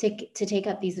to take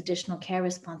up these additional care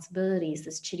responsibilities,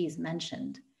 as Chidi's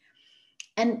mentioned.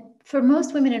 And for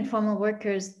most women informal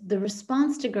workers, the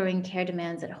response to growing care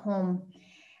demands at home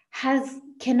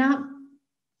cannot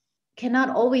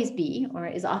always be, or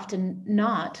is often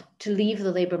not, to leave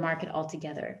the labor market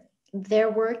altogether. Their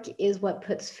work is what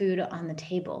puts food on the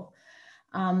table.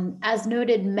 As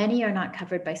noted, many are not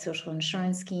covered by social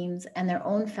insurance schemes, and their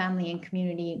own family and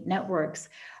community networks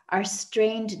are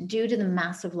strained due to the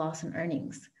massive loss in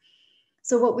earnings.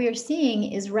 So what we are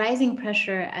seeing is rising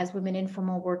pressure as women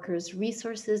informal workers'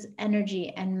 resources,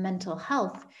 energy, and mental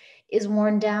health is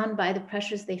worn down by the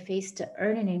pressures they face to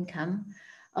earn an income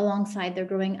alongside their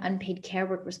growing unpaid care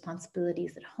work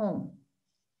responsibilities at home.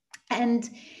 And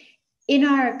in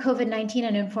our COVID-19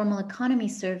 and informal economy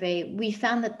survey, we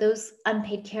found that those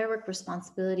unpaid care work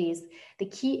responsibilities, the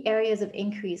key areas of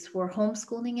increase were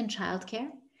homeschooling and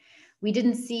childcare. We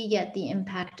didn't see yet the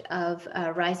impact of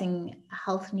rising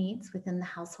health needs within the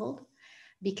household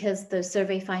because the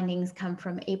survey findings come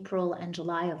from April and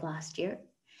July of last year.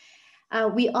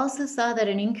 We also saw that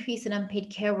an increase in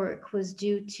unpaid care work was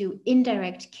due to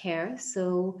indirect care,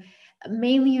 so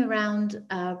mainly around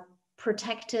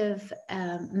protective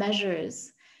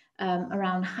measures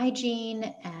around hygiene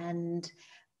and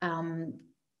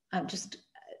just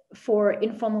for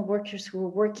informal workers who were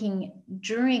working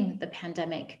during the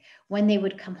pandemic. When they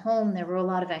would come home, there were a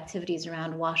lot of activities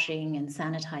around washing and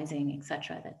sanitizing,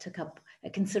 etc., that took up a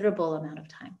considerable amount of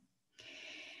time.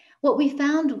 What we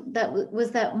found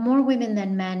was that more women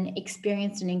than men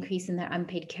experienced an increase in their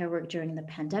unpaid care work during the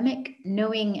pandemic,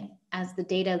 knowing, as the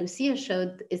data Lucía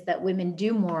showed, is that women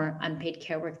do more unpaid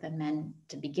care work than men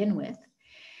to begin with.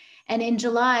 And in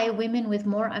July, women with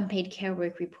more unpaid care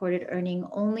work reported earning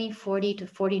only 40 to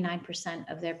 49%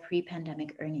 of their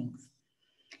pre-pandemic earnings.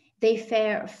 They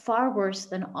fare far worse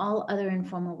than all other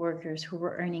informal workers who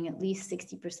were earning at least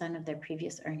 60% of their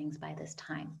previous earnings by this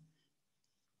time.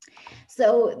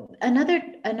 So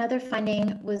another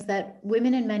finding was that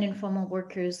women and men informal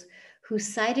workers who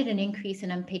cited an increase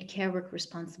in unpaid care work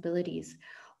responsibilities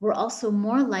were also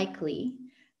more likely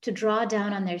to draw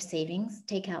down on their savings,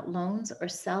 take out loans, or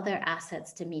sell their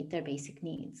assets to meet their basic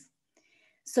needs.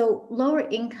 So lower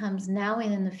incomes now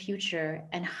and in the future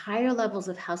and higher levels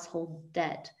of household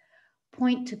debt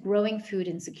point to growing food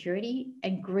insecurity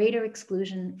and greater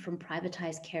exclusion from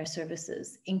privatized care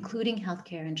services, including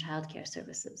healthcare and childcare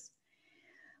services.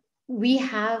 We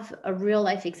have a real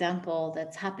life example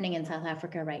that's happening in South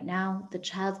Africa right now. The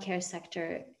childcare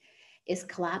sector is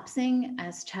collapsing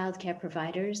as childcare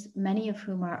providers, many of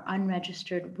whom are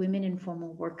unregistered women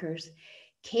informal workers,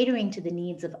 catering to the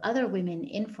needs of other women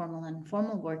informal and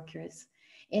formal workers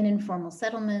in informal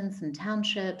settlements and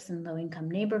townships and low-income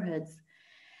neighborhoods.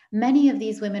 Many of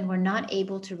these women were not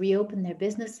able to reopen their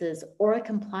businesses or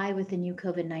comply with the new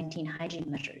COVID-19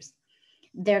 hygiene measures.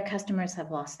 Their customers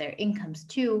have lost their incomes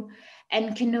too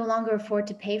and can no longer afford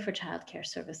to pay for childcare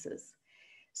services.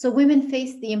 So women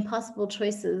face the impossible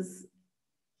choices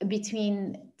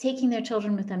between taking their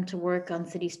children with them to work on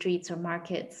city streets or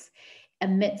markets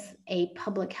amidst a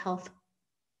public health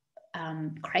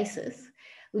crisis,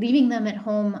 leaving them at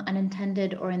home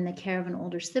unattended or in the care of an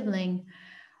older sibling,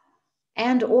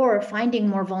 and or finding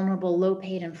more vulnerable,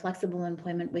 low-paid and flexible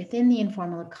employment within the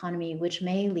informal economy, which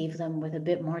may leave them with a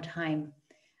bit more time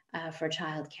for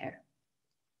childcare.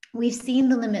 We've seen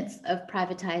the limits of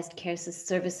privatized care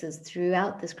services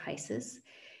throughout this crisis,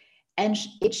 and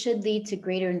it should lead to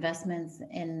greater investments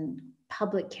in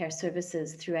public care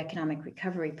services through economic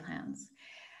recovery plans.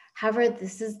 However,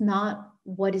 this is not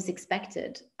what is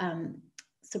expected.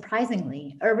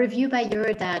 Surprisingly, a review by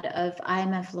Eurodad of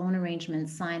IMF loan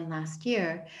arrangements signed last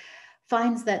year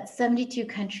finds that 72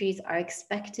 countries are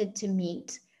expected to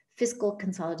meet fiscal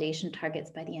consolidation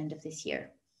targets by the end of this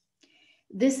year.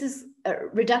 This is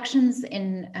reductions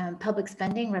in public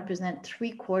spending represent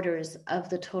 3/4 of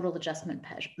the total adjustment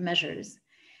measures,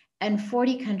 and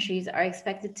 40 countries are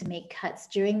expected to make cuts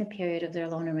during the period of their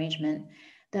loan arrangement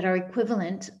that are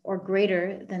equivalent or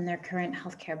greater than their current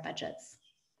healthcare budgets.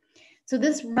 So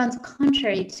this runs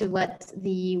contrary to what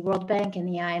the World Bank and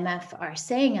the IMF are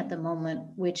saying at the moment,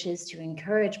 which is to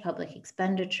encourage public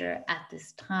expenditure at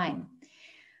this time.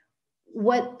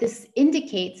 What this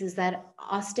indicates is that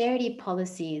austerity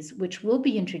policies, which will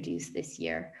be introduced this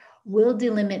year, will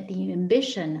delimit the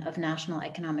ambition of national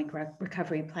economic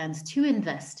recovery plans to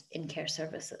invest in care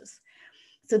services.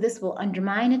 So this will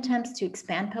undermine attempts to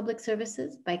expand public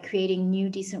services by creating new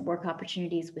decent work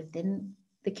opportunities within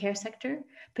the care sector,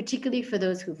 particularly for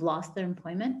those who've lost their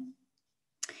employment.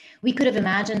 We could have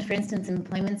imagined, for instance,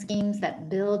 employment schemes that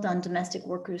build on domestic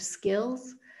workers'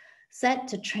 skills set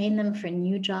to train them for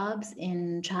new jobs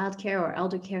in childcare or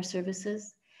elder care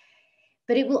services.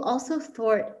 But it will also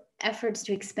thwart efforts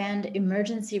to expand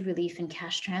emergency relief and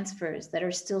cash transfers that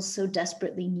are still so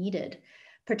desperately needed,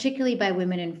 particularly by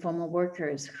women informal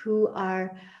workers who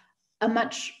are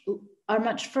much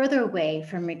further away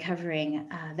from recovering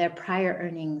their prior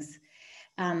earnings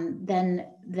than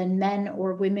men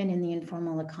or women in the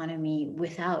informal economy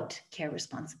without care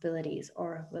responsibilities,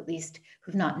 or at least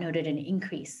who've not noted an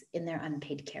increase in their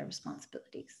unpaid care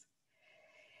responsibilities.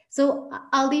 So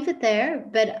I'll leave it there,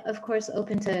 but of course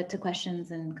open to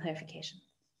questions and clarification.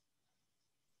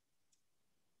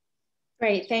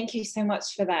 Great, thank you so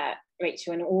much for that,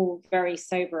 Rachel, and all very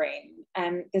sobering.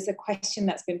 There's a question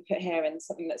that's been put here, and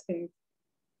something that's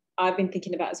I've been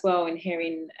thinking about as well in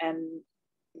hearing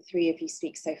the three of you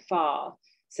speak so far.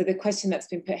 So the question that's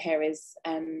been put here is,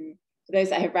 for those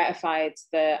that have ratified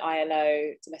the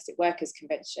ILO Domestic Workers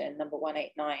Convention number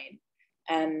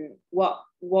 189, what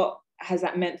has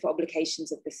that meant for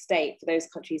obligations of the state for those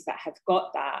countries that have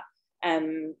got that?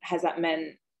 Has that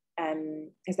meant,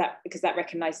 because that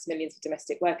recognises millions of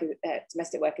domestic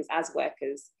workers as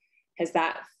workers, has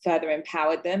that further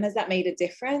empowered them? Has that made a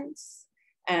difference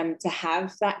to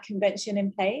have that convention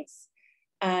in place?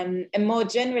 And more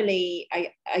generally,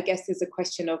 I guess there's a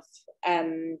question of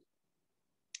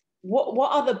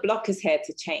what are the blockers here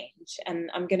to change? And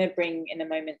I'm going to bring in a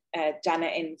moment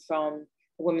Janet in from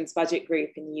the Women's Budget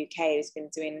Group in the UK, who's been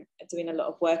doing a lot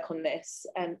of work on this.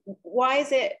 And why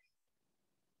is it,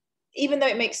 even though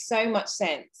it makes so much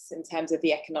sense in terms of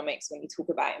the economics, when you talk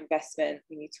about investment,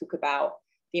 when you talk about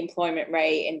the employment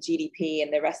rate and GDP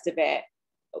and the rest of it,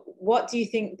 what do you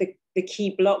think the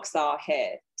key blocks are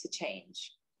here to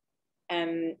change?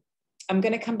 I'm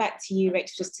going to come back to you,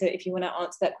 Rachel, just to, if you want to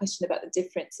answer that question about the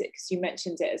difference, because you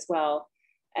mentioned it as well,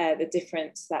 the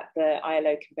difference that the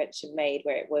ILO convention made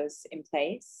where it was in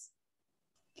place.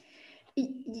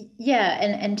 Yeah,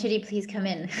 and Chidi, please come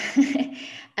in.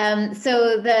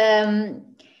 So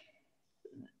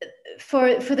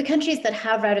for the countries that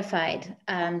have ratified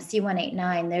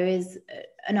C189, there is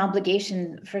an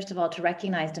obligation, first of all, to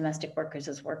recognize domestic workers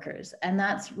as workers. And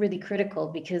that's really critical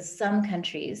because some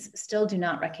countries still do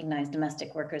not recognize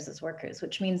domestic workers as workers,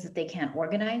 which means that they can't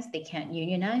organize, they can't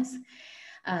unionize,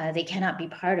 they cannot be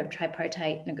part of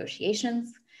tripartite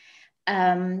negotiations.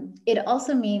 It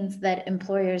also means that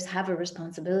employers have a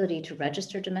responsibility to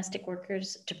register domestic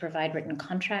workers, to provide written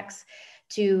contracts,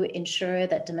 to ensure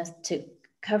that to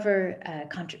cover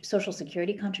social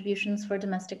security contributions for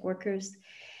domestic workers.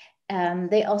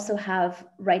 They also have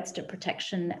rights to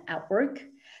protection at work,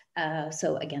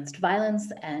 so against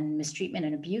violence and mistreatment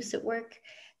and abuse at work,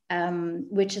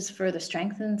 which is further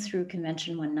strengthened through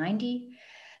Convention 190.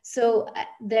 So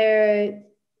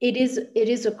it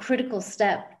is a critical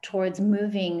step towards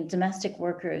moving domestic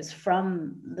workers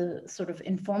from the sort of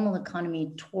informal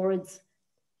economy towards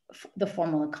the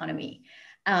formal economy.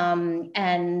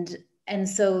 And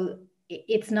so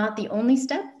it's not the only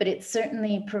step, but it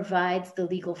certainly provides the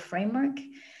legal framework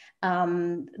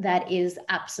that is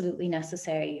absolutely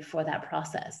necessary for that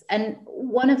process. And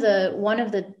one of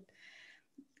the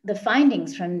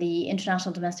findings from the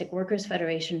International Domestic Workers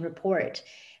Federation report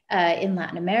in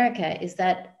Latin America is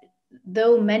that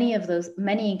though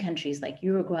many countries like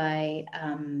Uruguay,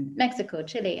 Mexico,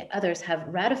 Chile, others have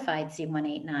ratified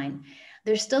C189,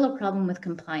 there's still a problem with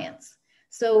compliance.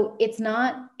 So it's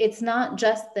not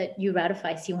just that you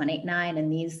ratify C189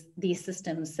 and these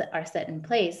systems are set in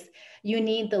place. You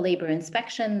need the labor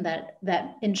inspection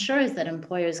that ensures that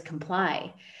employers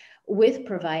comply with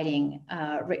providing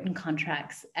written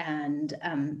contracts and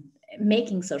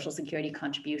making social security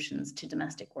contributions to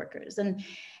domestic workers.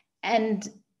 And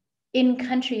in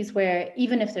countries where,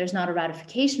 even if there's not a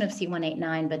ratification of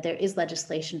C189, but there is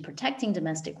legislation protecting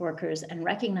domestic workers and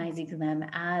recognizing them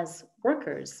as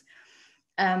workers,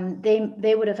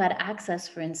 they would have had access,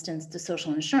 for instance, to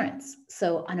social insurance,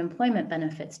 so unemployment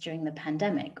benefits during the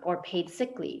pandemic, or paid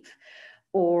sick leave,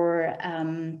 or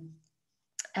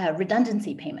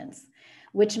redundancy payments,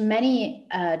 which many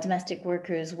domestic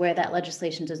workers where that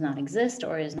legislation does not exist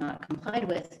or is not complied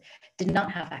with did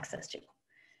not have access to.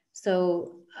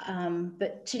 So,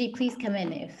 but Chidi, please come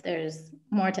in if there's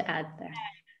more to add there.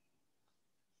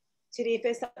 Chidi, if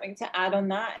there's something to add on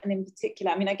that, and in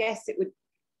particular, I mean, I guess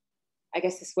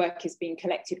this work is being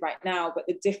collected right now, but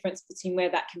the difference between where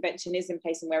that convention is in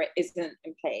place and where it isn't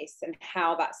in place, and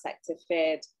how that sector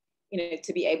fared,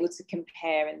 to be able to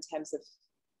compare in terms of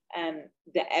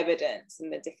the evidence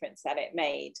and the difference that it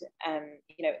made.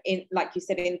 In, like you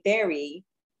said, in theory,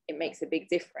 it makes a big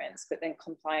difference, but then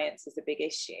compliance is a big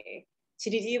issue.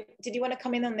 Chidi, did you want to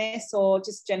come in on this, or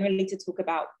just generally to talk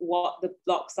about what the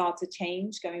blocks are to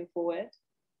change going forward?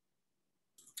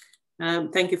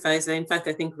 Thank you, Faiza. In fact,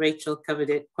 I think Rachel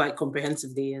covered it quite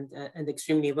comprehensively and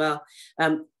extremely well.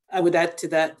 I would add to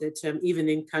that even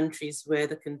in countries where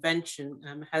the convention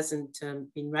hasn't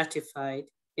been ratified,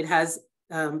 it has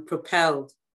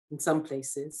propelled in some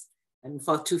places, and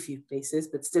far too few places,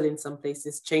 but still in some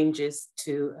places, changes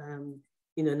to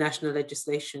national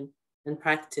legislation and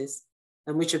practice,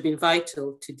 which have been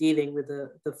vital to dealing with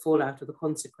the fallout or the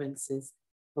consequences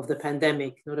of the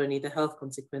pandemic, not only the health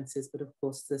consequences, but of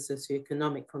course the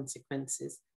socioeconomic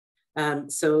consequences.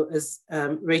 So as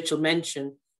Rachel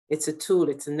mentioned, it's a tool,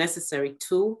 it's a necessary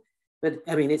tool, but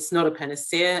I mean, it's not a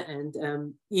panacea.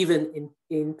 And even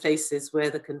in places where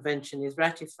the convention is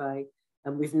ratified,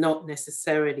 we've not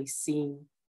necessarily seen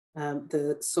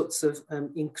the sorts of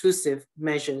inclusive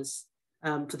measures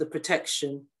for the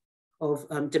protection of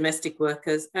domestic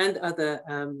workers and other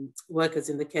workers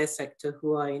in the care sector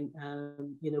who are in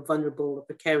vulnerable or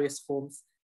precarious forms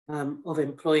of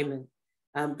employment.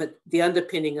 But the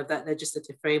underpinning of that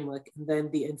legislative framework and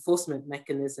then the enforcement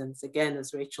mechanisms, again,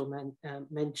 as Rachel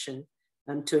mentioned,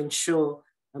 to ensure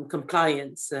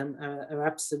compliance are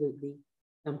absolutely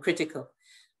critical.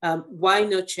 Why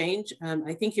no change?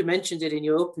 I think you mentioned it in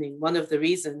your opening. One of the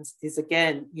reasons is,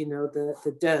 again,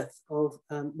 the dearth of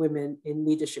women in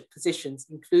leadership positions,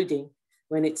 including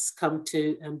when it's come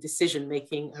to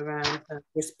decision-making around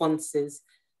responses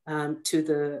to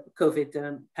the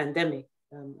COVID pandemic.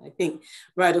 I think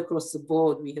right across the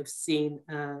board, we have seen,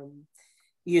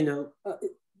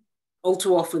 all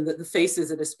too often that the faces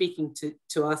that are speaking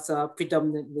to us are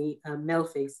predominantly male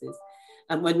faces.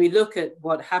 And when we look at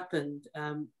what happened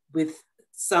with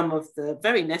some of the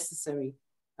very necessary,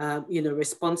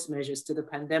 response measures to the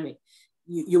pandemic,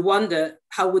 you wonder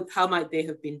how might they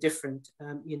have been different,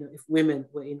 if women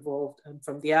were involved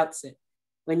from the outset.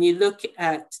 When you look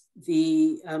at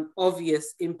the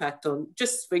obvious impact on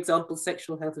just, for example,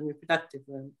 sexual health and reproductive,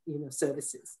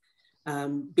 services,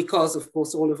 because of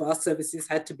course all of our services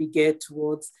had to be geared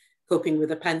towards coping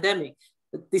with a pandemic.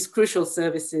 But these crucial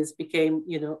services became,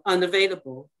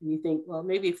 unavailable. And you think, well,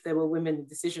 maybe if there were women in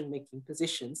decision-making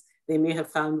positions, they may have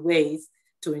found ways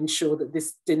to ensure that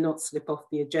this did not slip off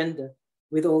the agenda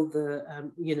with all the,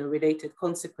 related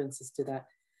consequences to that.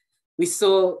 We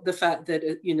saw the fact that,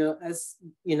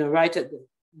 right at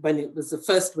when it was the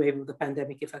first wave of the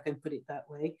pandemic, if I can put it that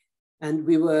way, and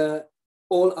we were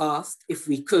all asked if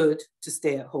we could to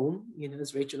stay at home,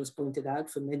 as Rachel has pointed out,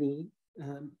 for many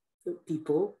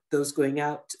people, those going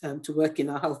out to work in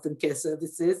our health and care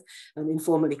services,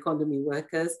 informal economy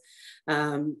workers.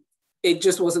 It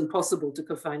just wasn't possible to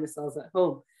confine ourselves at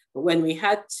home. But when we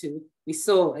had to, we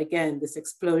saw again this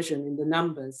explosion in the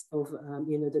numbers of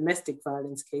domestic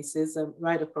violence cases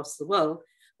right across the world,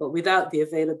 but without the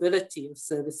availability of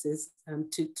services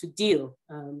to deal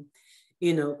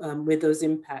with those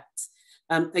impacts.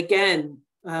 Again,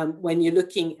 when you're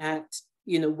looking at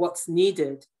what's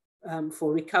needed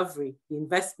for recovery, the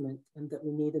investment that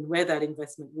we need and where that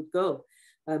investment would go,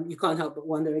 you can't help but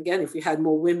wonder again, if we had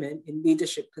more women in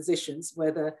leadership positions,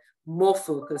 whether more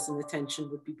focus and attention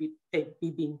would be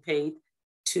being paid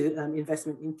to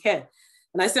investment in care.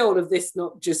 And I say all of this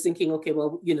not just thinking, okay,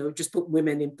 well, just put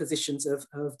women in positions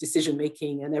of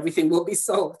decision-making and everything will be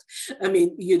solved. I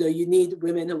mean, you need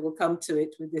women who will come to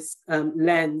it with this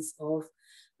lens of,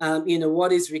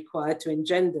 what is required to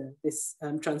engender this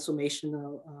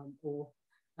transformational or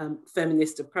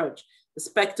feminist approach. The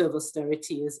specter of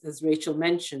austerity, as Rachel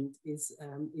mentioned, is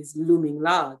looming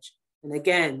large. And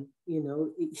again,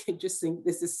 you just think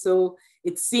this is so,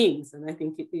 it seems, and I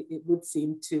think it would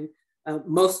seem to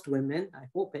most women, I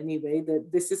hope anyway,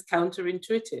 that this is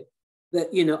counterintuitive, that,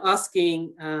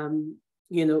 asking, and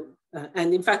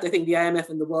in fact, I think the IMF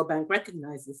and the World Bank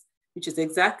recognizes, which is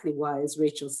exactly why, as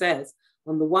Rachel says,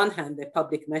 on the one hand, their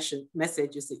public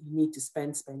message is that you need to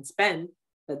spend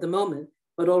at the moment,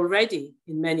 but already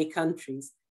in many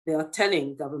countries, they are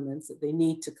telling governments that they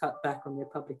need to cut back on their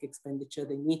public expenditure,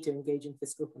 they need to engage in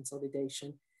fiscal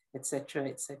consolidation, et cetera,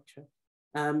 et cetera.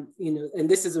 And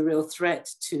this is a real threat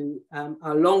to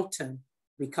our long-term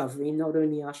recovery, not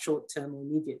only our short-term or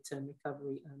immediate-term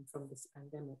recovery from this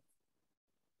pandemic.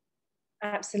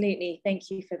 Absolutely,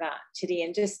 thank you for that, Chidi.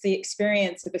 And just the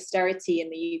experience of austerity in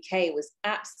the UK was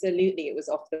absolutely, it was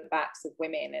off the backs of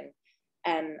women.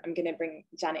 And I'm going to bring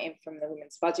Janet in from the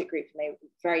Women's Budget Group, and they were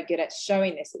very good at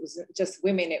showing this. It wasn't just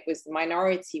women, it was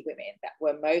minority women that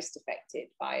were most affected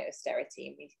by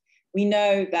austerity. And we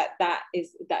know that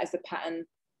is a pattern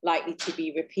likely to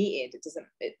be repeated. It doesn't,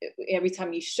 every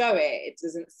time you show it, it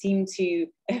doesn't seem to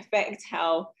affect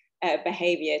how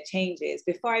behavior changes.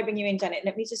 Before I bring you in, Janet,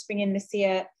 let me just bring in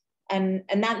Lucía and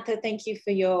Nantha. Thank you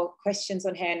for your questions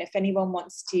on here. And if anyone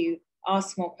wants to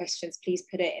ask more questions, please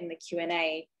put it in the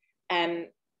Q&A.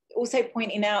 Also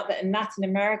pointing out that in Latin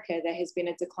America, there has been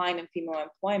a decline in female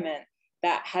employment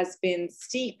that has been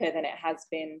steeper than it has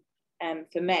been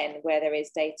for men, where there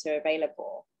is data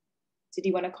available. Did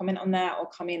you want to comment on that or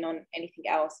come in on anything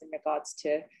else in regards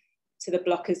to the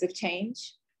blockers of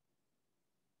change?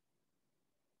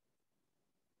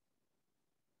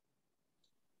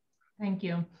 Thank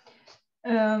you.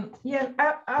 Yeah,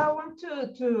 I want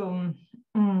to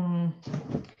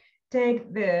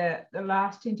take the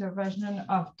last intervention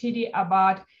of Chidi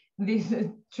about this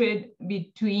trade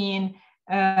between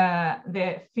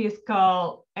the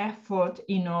fiscal effort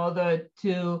in order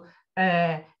to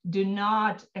do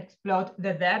not exploit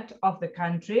the debt of the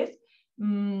countries,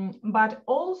 but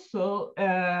also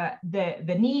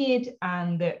the need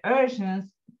and the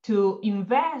urgency to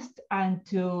invest and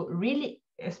to really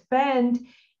spend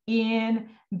in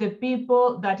the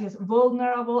people that is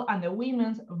vulnerable and the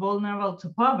women's vulnerable to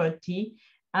poverty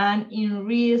and in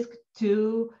risk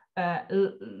to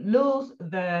lose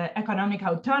the economic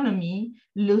autonomy,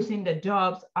 losing the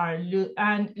jobs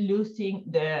and losing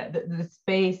the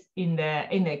space in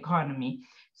the economy.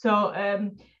 So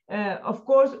of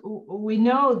course we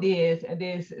know this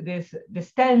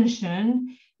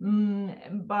tension,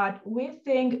 but we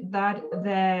think that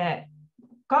the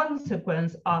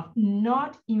consequence of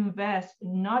not invest,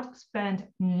 not spend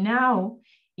now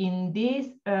in these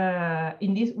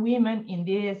women, in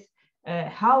these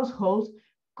households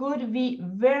could be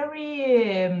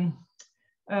very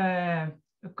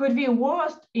could be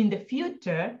worse in the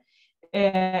future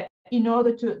in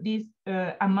order to this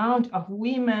amount of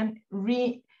women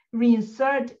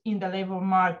reinsert in the labor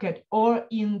market or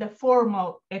in the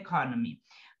formal economy.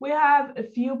 We have a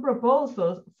few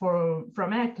proposals from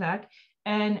ECLAC,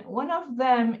 and one of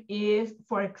them is,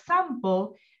 for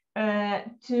example,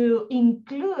 to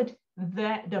include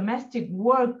the domestic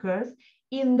workers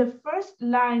in the first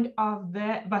line of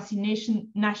the vaccination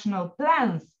national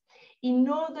plans in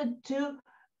order to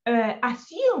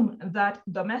assume that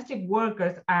domestic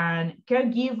workers and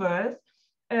caregivers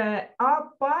are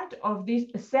part of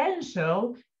these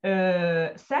essential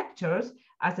sectors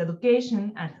as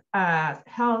education and as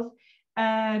health,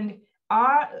 and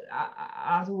are,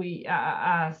 as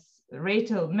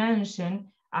Rachel mentioned,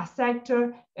 a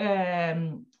sector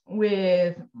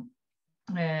with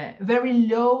very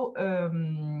low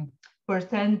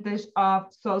percentage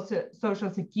of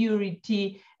social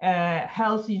security,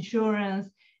 health insurance.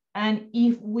 And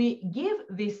if we give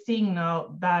this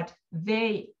signal that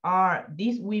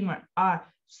these women are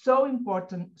so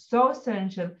important, so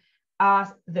essential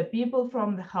as the people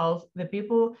from the health, the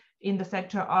people in the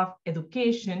sector of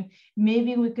education,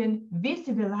 maybe we can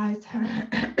visualize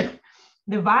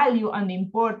the value and the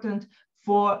importance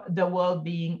for the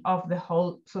well-being of the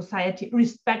whole society,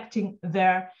 respecting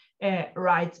their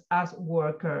rights as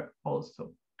worker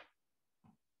also.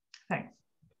 Thanks.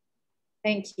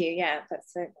 Thank you. Yeah,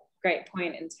 that's a great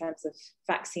point in terms of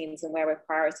vaccines and where we're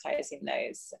prioritizing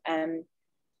those.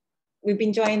 We've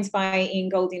been joined by Ian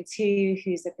Golding too,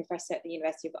 who's a professor at the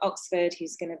University of Oxford,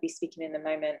 who's going to be speaking in a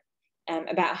moment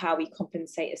about how we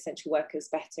compensate essential workers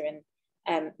better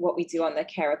and what we do on the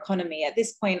care economy. At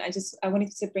this point, I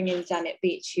wanted to bring in Janet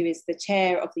Beach, who is the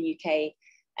chair of the UK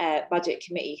Budget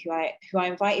Committee, who I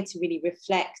invited to really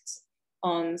reflect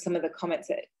on some of the comments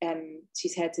that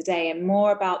she's heard today and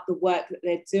more about the work that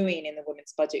they're doing in the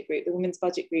Women's Budget Group. The Women's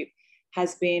Budget Group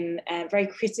has been very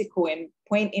critical in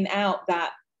pointing out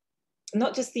that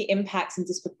not just the impacts and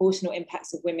disproportionate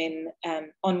impacts of women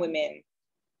on women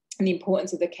and the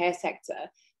importance of the care sector,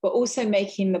 but also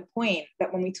making the point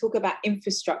that when we talk about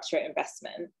infrastructure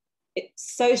investment,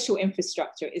 social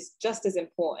infrastructure is just as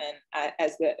important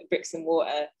as the bricks and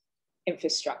mortar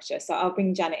infrastructure. So I'll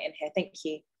bring Janet in here. Thank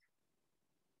you.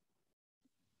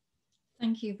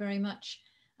 Thank you very much.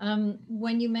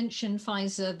 When you mentioned,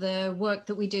 Pfizer, the work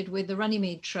that we did with the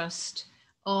Runnymede Trust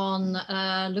on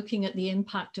looking at the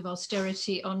impact of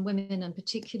austerity on women and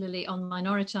particularly on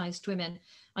minoritized women,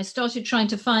 I started trying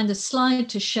to find a slide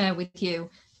to share with you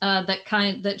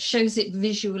that shows it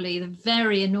visually,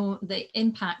 the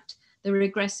impact, the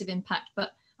regressive impact,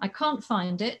 but I can't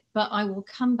find it, but I will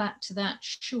come back to that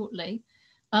shortly.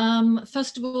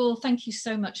 First of all, thank you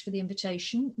so much for the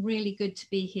invitation. Really good to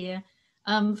be here.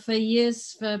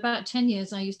 For about 10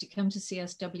 years, I used to come to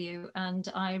CSW and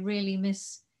I really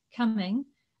miss coming.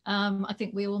 I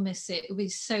think we all miss it. It would be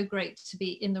so great to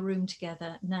be in the room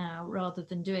together now rather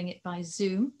than doing it by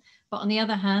Zoom. But on the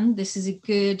other hand, this is a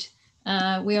good,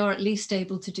 we are at least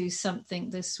able to do something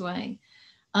this way.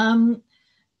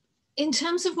 In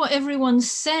terms of what everyone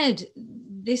said,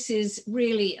 this is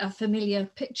really a familiar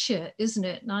picture, isn't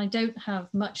it? And I don't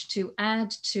have much to add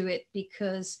to it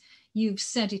because you've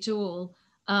said it all.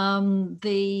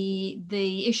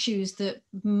 The issues that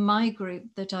my group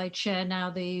that I chair now,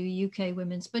 the UK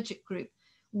Women's Budget Group,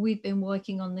 we've been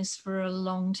working on this for a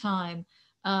long time.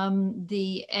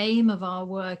 The aim of our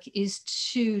work is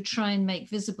to try and make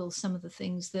visible some of the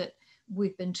things that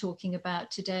we've been talking about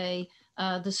today,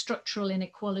 the structural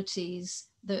inequalities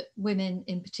that women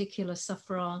in particular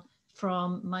suffer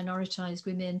from minoritized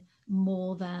women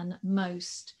more than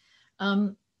most.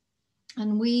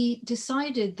 And we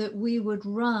decided that we would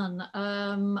run,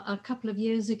 a couple of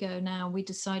years ago now, we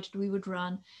decided we would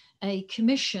run a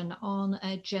commission on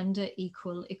a gender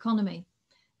equal economy.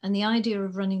 And the idea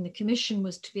of running the commission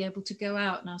was to be able to go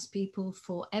out and ask people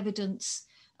for evidence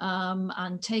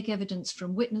and take evidence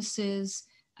from witnesses.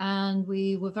 And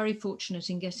we were very fortunate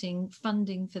in getting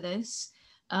funding for this.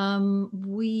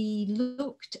 We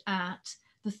looked at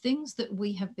the things that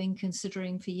we have been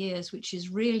considering for years, which is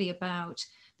really about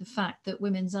the fact that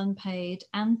women's unpaid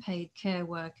and paid care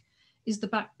work is the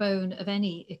backbone of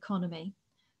any economy,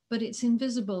 but it's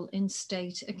invisible in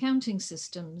state accounting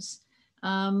systems.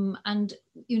 And,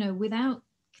 you know, without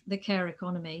the care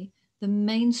economy, the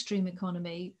mainstream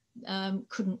economy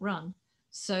couldn't run.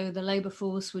 So the labor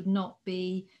force would not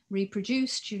be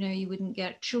reproduced, you know, you wouldn't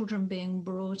get children being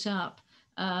brought up,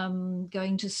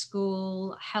 going to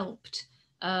school, helped,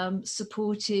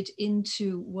 supported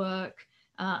into work.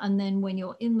 And then when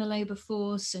you're in the labor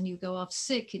force and you go off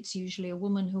sick, it's usually a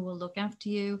woman who will look after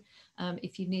you.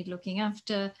 If you need looking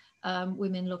after,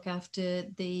 women look after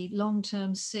the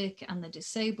long-term sick and the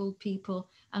disabled people,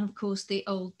 and of course the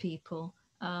old people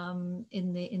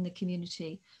in the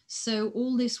community. So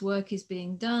all this work is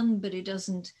being done, but it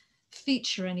doesn't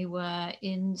feature anywhere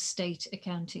in state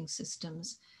accounting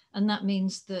systems. And that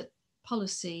means that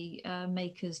policy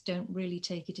makers don't really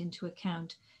take it into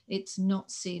account. It's not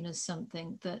seen as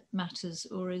something that matters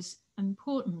or is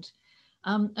important.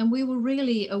 And we were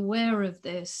really aware of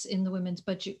this in the Women's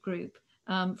Budget Group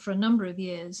for a number of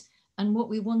years. And what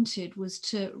we wanted was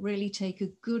to really take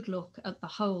a good look at the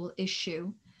whole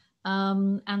issue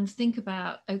and think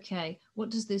about, okay, what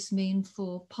does this mean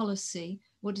for policy?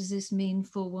 What does this mean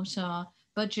for what our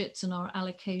budgets and our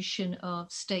allocation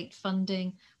of state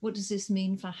funding? What does this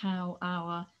mean for how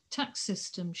our tax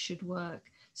system should work?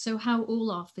 So how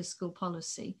all our fiscal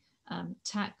policy,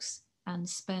 tax and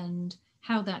spend,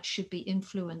 how that should be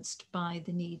influenced by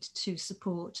the need to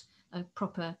support a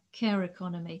proper care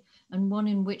economy, and one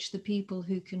in which the people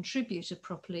who contribute are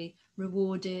properly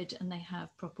rewarded and they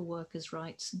have proper workers'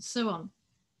 rights and so on.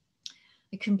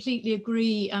 I completely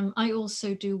agree. I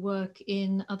also do work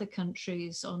in other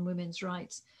countries on women's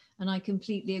rights, and I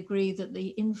completely agree that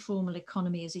the informal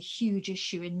economy is a huge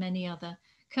issue in many other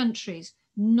countries,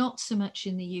 not so much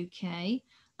in the UK,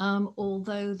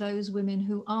 although those women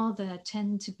who are there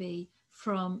tend to be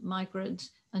from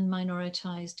migrant and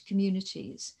minoritized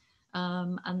communities.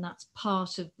 And that's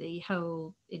part of the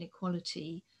whole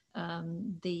inequality,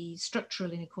 the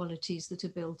structural inequalities that are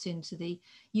built into the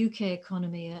UK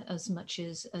economy as much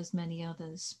as many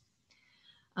others.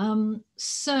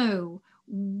 So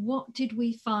what did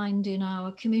we find in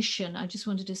our commission? I just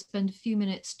wanted to spend a few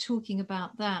minutes talking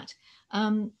about that.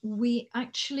 We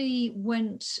actually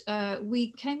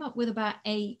we came up with about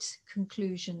 8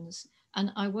 conclusions,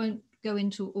 and I won't go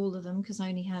into all of them because I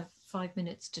only have 5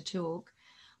 minutes to talk.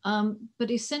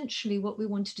 But essentially what we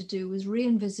wanted to do was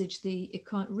re-envisage the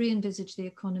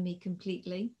economy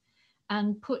completely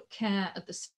and put care at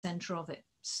the center of it.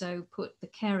 So put the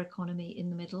care economy in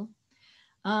the middle.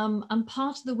 And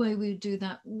part of the way we would do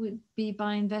that would be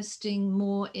by investing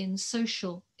more in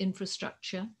social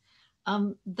infrastructure.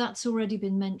 That's already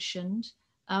been mentioned,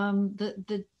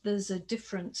 that there's a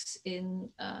difference in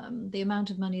the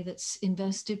amount of money that's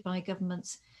invested by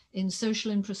governments in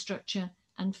social infrastructure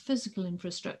and physical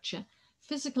infrastructure.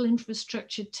 Physical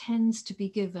infrastructure tends to be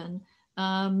given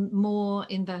more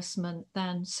investment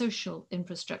than social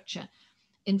infrastructure.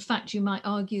 In fact, you might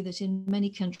argue that in many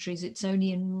countries, it's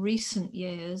only in recent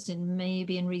years,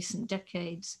 maybe in recent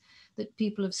decades, that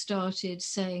people have started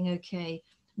saying, okay,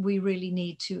 we really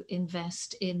need to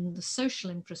invest in the social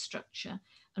infrastructure.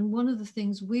 And one of the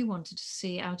things we wanted to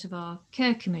see out of our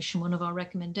Care Commission, one of our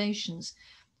recommendations,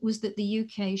 was that the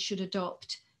UK should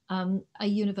adopt a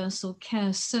universal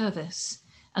care service.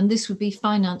 And this would be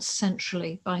financed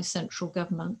centrally by central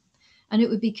government. And it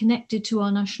would be connected to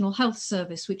our National Health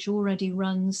Service, which already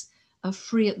runs a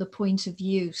free at the point of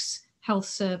use health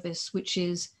service, which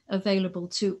is available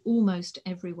to almost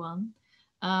everyone.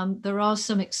 There are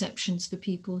some exceptions for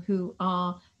people who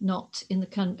are not in the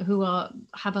country, who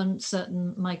have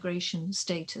uncertain migration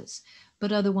status,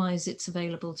 but otherwise it's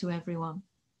available to everyone.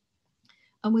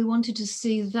 And we wanted to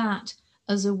see that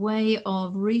as a way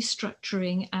of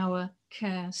restructuring our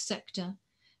care sector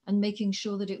and making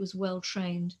sure that it was well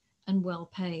trained and well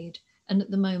paid. And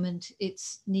at the moment,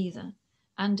 it's neither.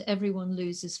 And everyone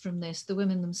loses from this, the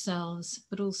women themselves,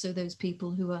 but also those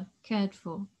people who are cared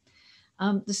for.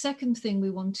 The second thing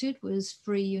we wanted was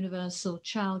free universal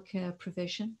childcare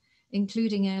provision,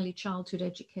 including early childhood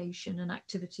education and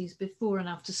activities before and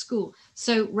after school.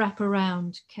 So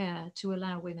wraparound care to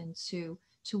allow women to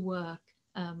work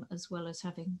as well as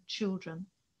having children.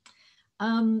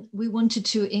 We wanted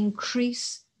to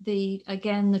increase the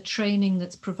training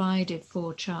that's provided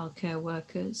for childcare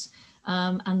workers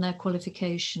and their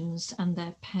qualifications and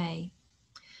their pay.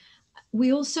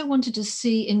 We also wanted to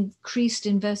see increased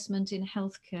investment in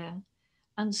healthcare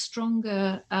and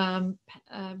stronger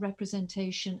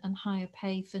representation and higher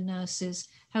pay for nurses,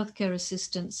 healthcare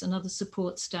assistants and other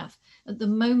support staff. At the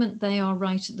moment, they are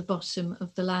right at the bottom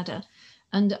of the ladder.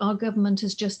 And our government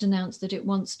has just announced that it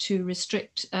wants to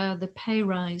restrict the pay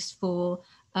rise for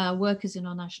workers in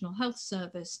our National Health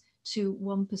Service to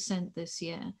 1% this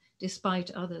year,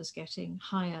 despite others getting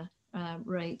higher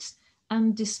rates.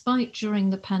 And despite during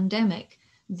the pandemic,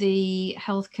 the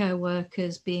healthcare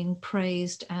workers being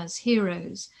praised as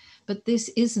heroes. But this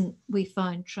isn't, we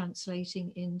find,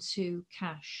 translating into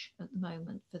cash at the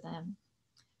moment for them.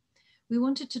 We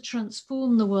wanted to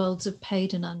transform the worlds of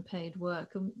paid and unpaid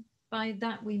work. And by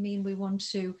that, we mean we want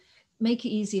to make it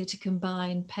easier to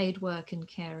combine paid work and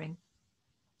caring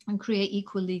and create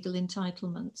equal legal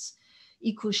entitlements,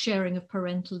 equal sharing of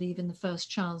parental leave in the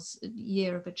first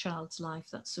year of a child's life,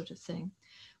 that sort of thing.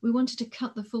 We wanted to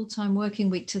cut the full-time working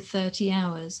week to 30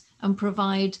 hours and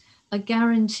provide a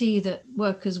guarantee that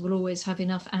workers will always have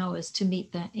enough hours to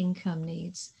meet their income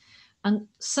needs. And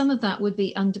some of that would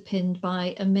be underpinned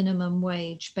by a minimum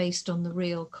wage based on the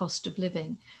real cost of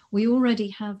living. We already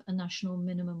have a national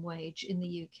minimum wage in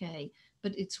the UK,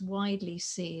 but it's widely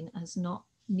seen as not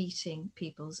meeting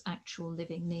people's actual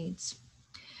living needs.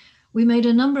 We made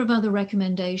a number of other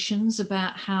recommendations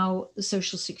about how the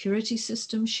social security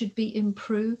system should be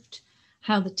improved,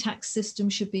 how the tax system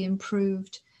should be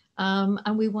improved,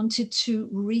 and we wanted to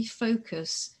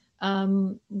refocus,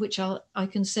 which I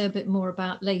can say a bit more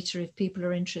about later if people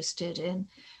are interested in.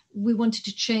 We wanted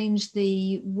to change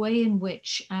the way in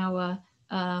which the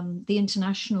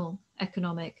international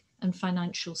economic and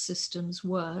financial systems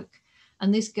work.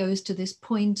 And this goes to this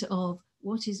point of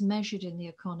what is measured in the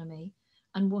economy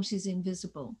and what is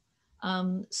invisible.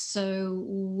 So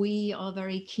we are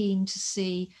very keen to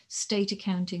see state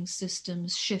accounting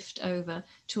systems shift over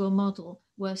to a model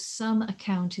where some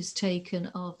account is taken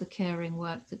of the caring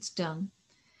work that's done.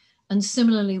 And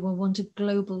similarly, we want a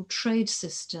global trade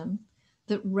system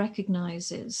that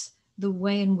recognizes the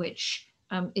way in which,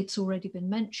 it's already been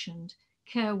mentioned,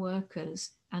 care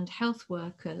workers and health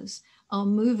workers are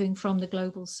moving from the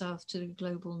global south to the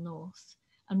global north,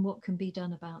 and what can be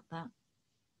done about that.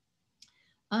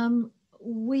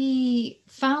 We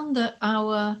found that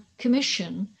our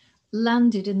commission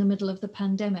landed in the middle of the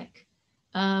pandemic,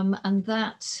 and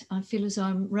that, I feel as though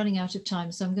I'm running out of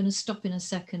time, so I'm going to stop in a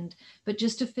second. But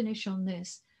just to finish on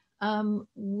this,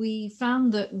 we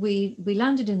found that we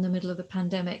landed in the middle of the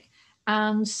pandemic,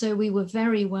 and so we were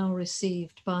very well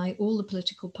received by all the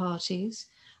political parties.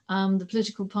 The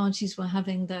political parties were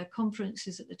having their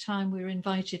conferences at the time. We were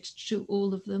invited to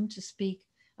all of them to speak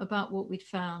about what we'd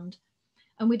found.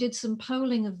 And we did some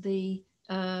polling of the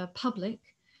public,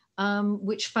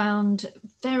 which found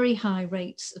very high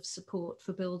rates of support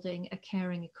for building a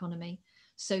caring economy.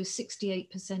 So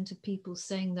 68% of people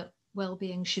saying that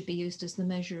well-being should be used as the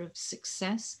measure of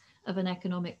success of an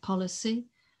economic policy.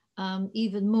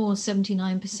 Even more,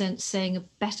 79% saying a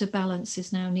better balance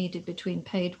is now needed between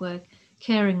paid work,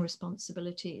 caring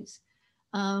responsibilities.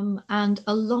 And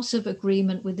a lot of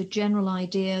agreement with the general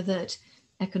idea that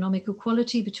economic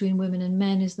equality between women and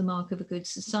men is the mark of a good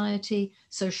society.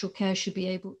 Social care should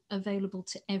be available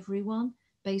to everyone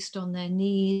based on their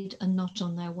need and not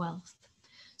on their wealth.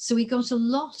 So we got a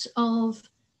lot of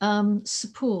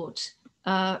support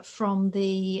from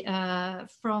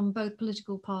both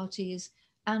political parties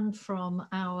and from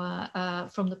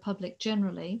the public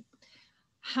generally.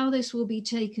 How this will be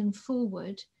taken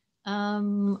forward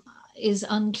is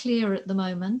unclear at the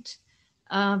moment,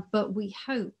 but we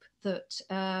hope that,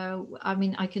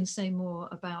 I can say more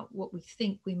about what we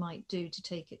think we might do to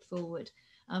take it forward,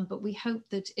 but we hope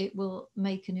that it will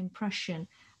make an impression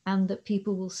and that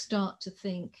people will start to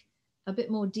think a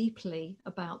bit more deeply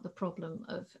about the problem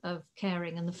of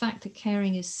caring and the fact that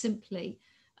caring is simply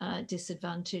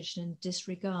disadvantaged and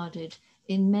disregarded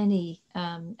in many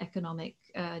economic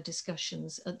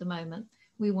discussions at the moment.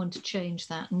 We want to change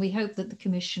that, and we hope that the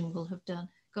Commission will have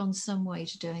gone some way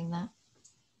to doing that.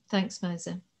 Thanks,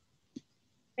 Moussié.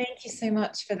 Thank you so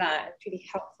much for that. It's really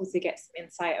helpful to get some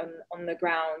insight on the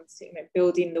ground, you know,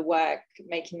 building the work,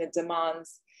 making the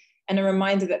demands, and a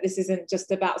reminder that this isn't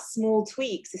just about small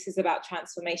tweaks. This is about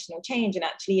transformational change and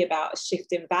actually about a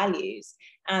shift in values.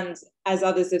 And as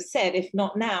others have said, if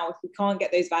not now, if we can't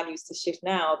get those values to shift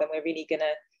now, then we're really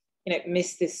gonna, you know,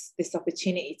 miss this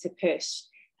opportunity to push.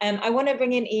 I want to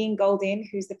bring in Ian Golding,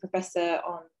 who's the professor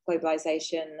on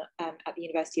globalization at the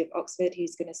University of Oxford,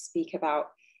 who's going to speak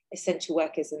about essential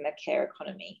workers and the care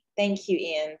economy. Thank you,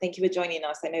 Ian. Thank you for joining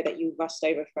us. I know that you rushed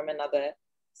over from another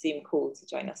Zoom call to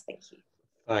join us. Thank you.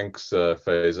 Thanks,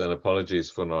 Faze, and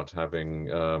apologies for not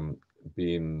having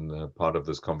been part of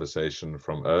this conversation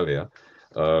from earlier.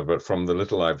 But from the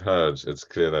little I've heard, it's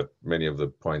clear that many of the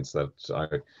points that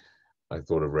I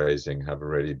thought of raising have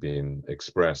already been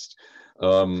expressed.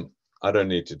 I don't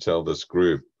need to tell this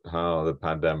group how the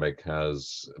pandemic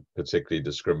has particularly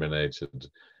discriminated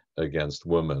against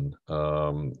women,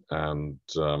 and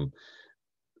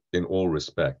in all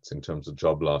respects, in terms of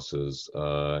job losses,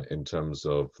 in terms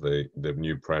of the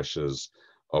new pressures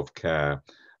of care,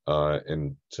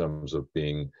 in terms of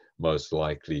being most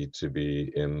likely to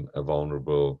be in a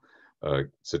vulnerable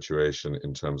situation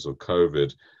in terms of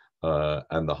COVID,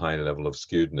 and the high level of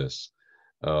skewedness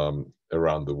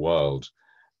around the world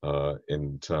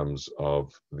in terms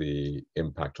of the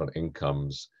impact on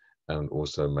incomes and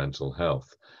also mental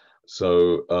health.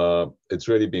 So it's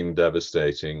really been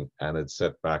devastating, and it's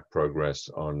set back progress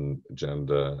on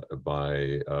gender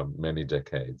by many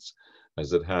decades,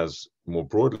 as it has more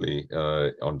broadly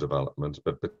on development,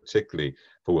 but particularly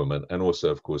for women, and also,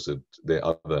 of course, there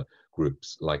are other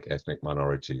groups like ethnic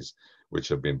minorities, which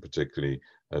have been particularly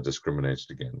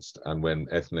discriminated against. And when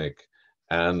ethnic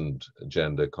and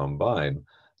gender combine,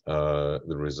 the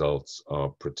results are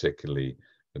particularly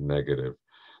negative.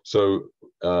 So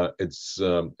it's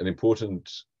an important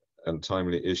and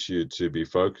timely issue to be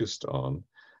focused on.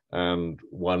 And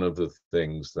one of the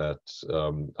things that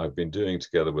I've been doing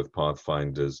together with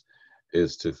Pathfinders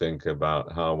is to think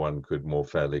about how one could more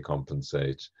fairly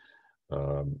compensate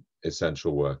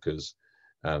essential workers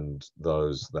and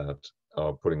those that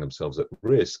are putting themselves at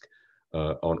risk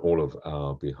on all of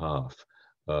our behalf,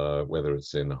 whether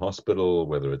it's in a hospital,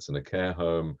 whether it's in a care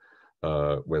home,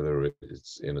 whether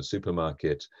it's in a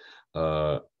supermarket,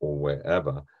 or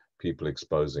wherever, people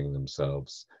exposing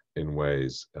themselves in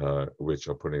ways which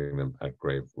are putting them at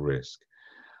grave risk.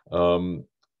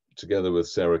 Together with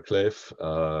Sarah Cliff,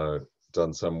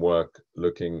 done some work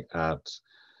looking at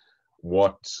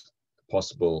what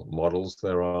possible models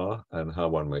there are and how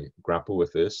one may grapple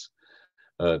with this.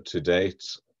 To date,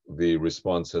 the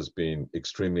response has been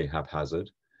extremely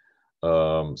haphazard.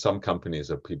 Some companies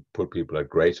have put people at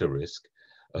greater risk,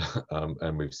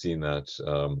 and we've seen that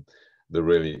the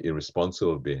really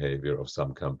irresponsible behavior of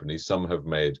some companies. Some have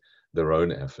made their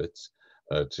own efforts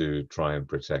to try and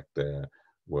protect their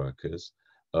workers,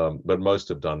 but most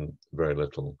have done very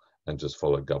little and just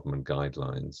followed government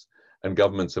guidelines. And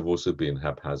governments have also been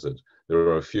haphazard. There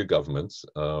are a few governments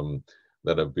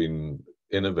that have been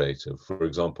innovative. For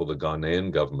example, the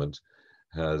Ghanaian government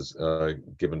has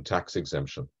given tax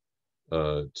exemption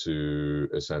to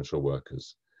essential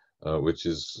workers, which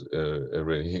is a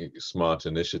really smart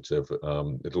initiative.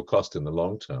 It'll cost in the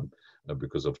long term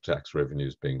because of tax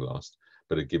revenues being lost,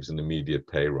 but it gives an immediate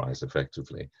pay rise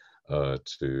effectively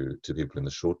to people in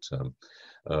the short term.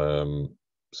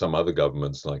 Some other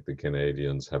governments, like the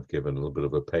Canadians, have given a little bit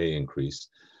of a pay increase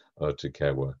to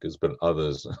care workers, but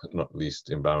others, not least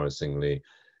embarrassingly,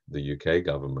 the UK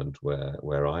government,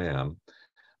 where I am,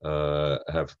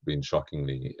 have been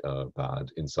shockingly bad,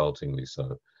 insultingly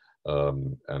so,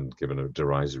 and given a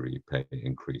derisory pay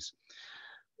increase.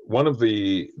 One of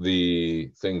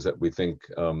the things that we think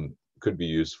could be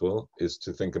useful is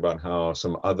to think about how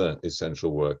some other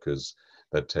essential workers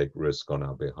that take risk on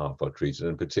our behalf are treated,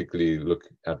 and particularly look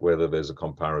at whether there's a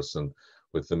comparison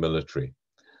with the military,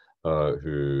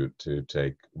 who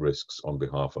take risks on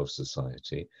behalf of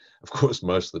society. Of course,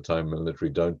 most of the time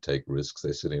military don't take risks.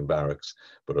 They sit in barracks,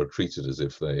 but are treated as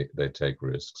if they take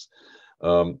risks.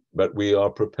 But we are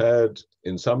prepared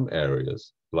in some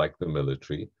areas, like the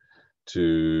military,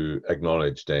 to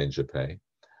acknowledge danger pay.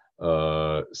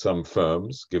 Some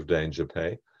firms give danger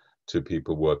pay to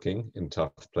people working in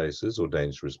tough places or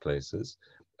dangerous places,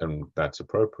 and that's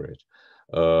appropriate.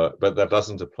 But that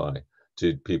doesn't apply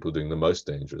to people doing the most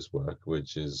dangerous work,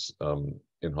 which is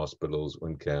in hospitals,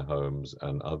 in care homes,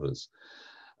 and others.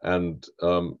 And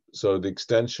so the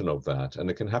extension of that, and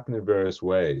it can happen in various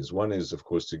ways. One is, of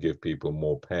course, to give people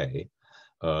more pay,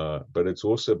 but it's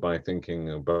also by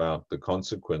thinking about the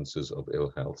consequences of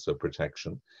ill health, so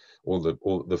protection, all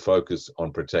the focus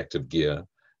on protective gear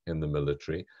in the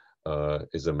military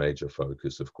is a major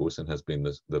focus, of course, and has been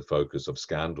the focus of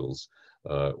scandals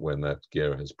when that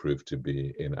gear has proved to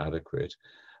be inadequate.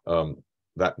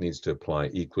 That needs to apply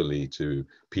equally to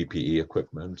PPE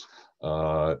equipment,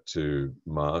 to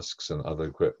masks and other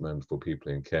equipment for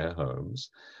people in care homes.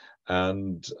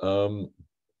 And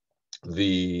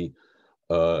the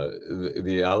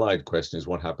allied question is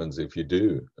what happens if you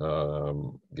do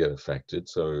get affected,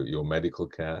 so your medical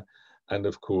care, and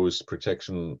of course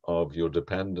protection of your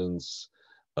dependents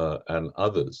and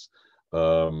others,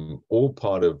 all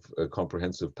part of a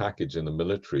comprehensive package in the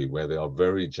military where they are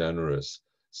very generous: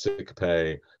 sick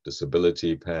pay,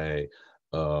 disability pay,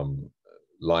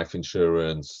 life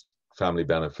insurance, family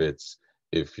benefits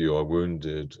if you are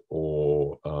wounded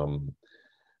or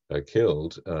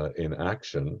killed in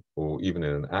action, or even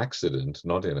in an accident,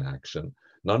 not in action.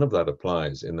 None of that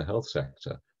applies in the health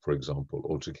sector, for example,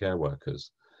 or to care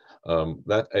workers.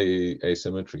 That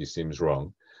asymmetry seems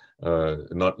wrong,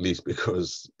 not least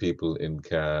because people in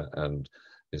care and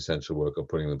essential work are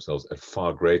putting themselves at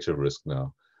far greater risk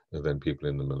now than people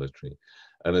in the military.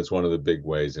 And it's one of the big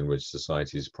ways in which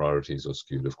society's priorities are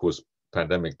skewed. Of course,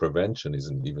 pandemic prevention is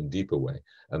an even deeper way,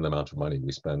 and the amount of money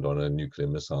we spend on a nuclear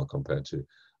missile compared to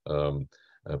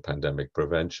pandemic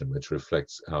prevention, which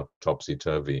reflects how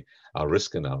topsy-turvy our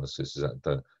risk analysis is at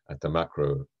the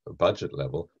macro budget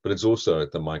level, but it's also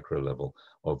at the micro level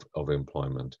of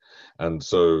employment. And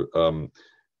so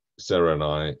Sarah and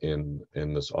I, in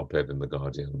this op-ed in The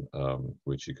Guardian,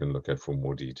 which you can look at for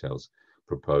more details,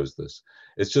 propose this.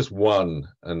 It's just one,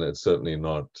 and it's certainly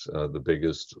not the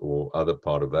biggest or other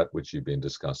part of that, which you've been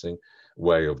discussing,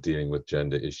 way of dealing with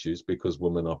gender issues, because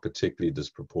women are particularly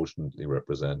disproportionately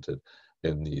represented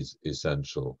in these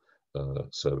essential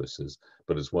services.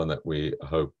 But it's one that we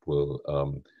hope will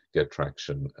get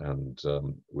traction, and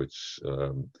which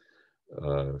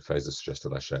Faiza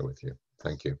suggested I share with you.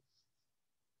 Thank you.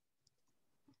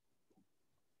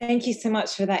 Thank you so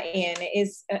much for that, Ian. It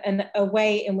is a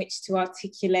way in which to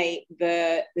articulate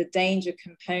the danger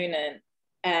component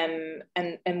and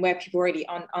where people already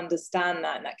understand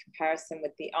that, and that comparison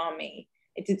with the army.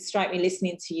 It did strike me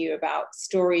listening to you about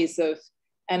stories of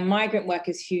migrant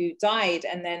workers who died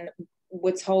and then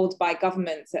were told by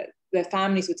governments, that their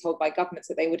families were told by governments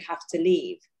that they would have to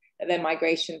leave, that their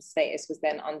migration status was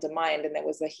then undermined. And there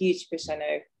was a huge push, I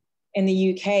know, in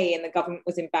the UK, and the government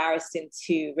was embarrassed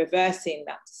into reversing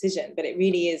that decision. But it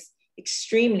really is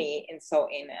extremely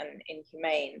insulting and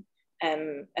inhumane.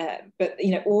 But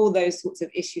all those sorts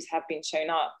of issues have been shown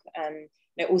up.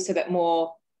 Also that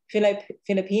more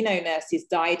Filipino nurses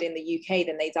died in the UK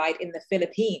than they died in the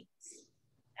Philippines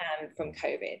from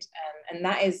COVID. And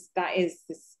that is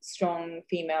this strong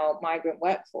female migrant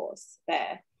workforce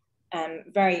there.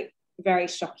 Very, very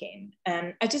shocking.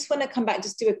 I just want to come back,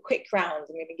 just do a quick round.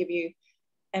 I'm going to give you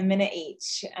a minute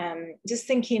each. Just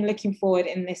looking forward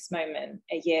in this moment,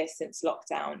 a year since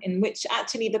lockdown, in which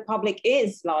actually the public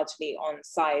is largely on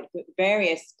side.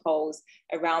 Various polls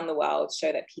around the world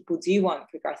show that people do want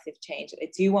progressive change, that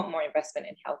they do want more investment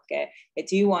in healthcare, they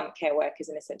do want care workers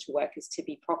and essential workers to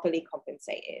be properly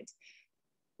compensated.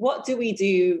 What do we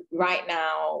do right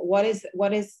now? What is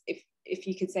if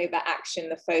you could say that action,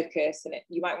 the focus, and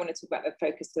you might want to talk about the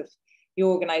focus of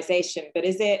your organization, but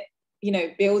is it,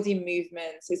 building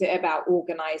movements? Is it about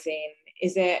organizing?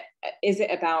 Is it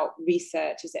about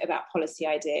research? Is it about policy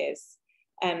ideas?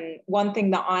 One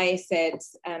thing that I said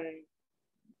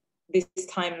this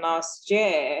time last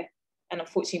year, and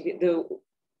unfortunately the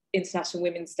International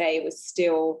Women's Day was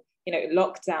still,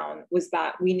 lockdown, was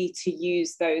that we need to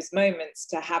use those moments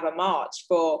to have a march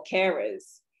for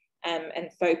carers. And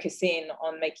focus in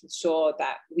on making sure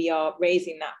that we are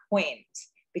raising that point,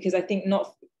 because I think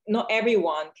not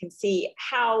everyone can see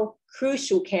how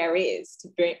crucial care is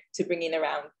to bringing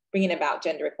about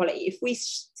gender equality. If we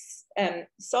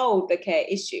solve the care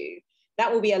issue,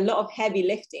 that will be a lot of heavy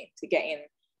lifting to getting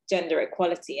gender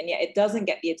equality, and yet it doesn't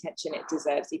get the attention it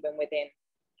deserves, even within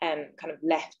kind of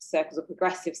left circles or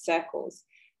progressive circles.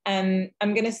 I'm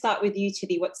going to start with you,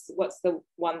 Chidi. What's the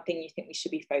one thing you think we should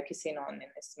be focusing on in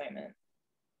this moment?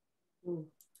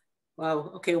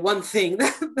 Wow. Okay, one thing.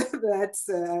 That's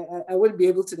I wouldn't be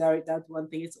able to narrow it down to one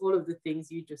thing. It's all of the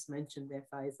things you just mentioned there,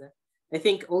 Faiza. I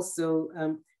think also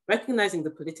recognizing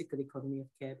the political economy of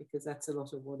care, because that's a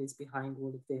lot of what is behind all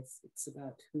of this. It's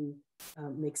about who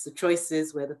makes the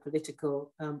choices, where the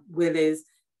political will is,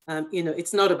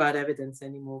 it's not about evidence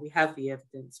anymore. We have the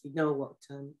evidence. We know what,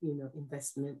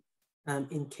 investment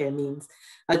in care means.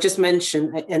 I'll just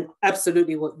mention, and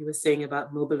absolutely what you were saying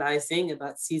about mobilizing,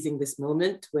 about seizing this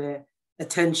moment where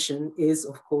attention is,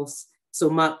 of course, so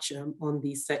much on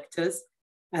these sectors,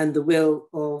 and the will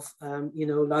of,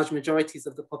 large majorities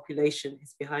of the population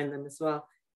is behind them as well.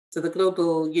 So the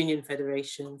Global Union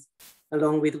Federations,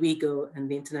 along with WIEGO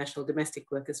and the International Domestic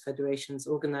Workers Federations,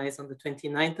 organize on the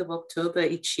 29th of October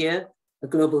each year, a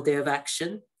Global Day of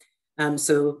Action.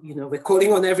 So, we're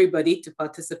calling on everybody to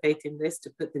participate in this, to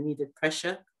put the needed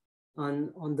pressure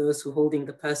on those who are holding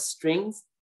the purse strings,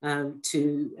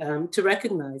 to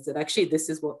recognize that actually this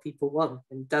is what people want,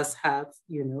 and does have,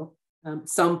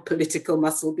 some political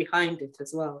muscle behind it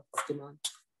as well, this demand.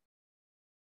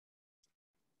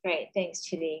 Great, thanks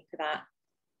Chidi for that.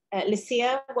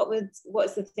 Lucía,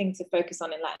 what's the thing to focus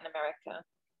on in Latin America?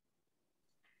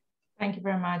 Thank you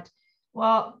very much.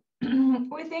 Well,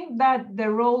 we think that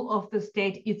the role of the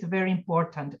state is very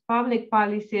important. Public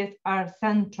policies are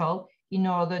central in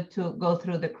order to go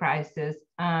through the crisis.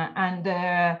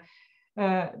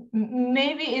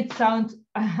 Maybe it sounds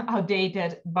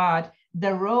outdated, but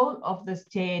the role of the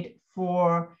state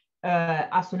for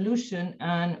a solution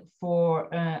and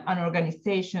for an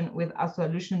organization with a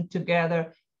solution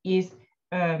together is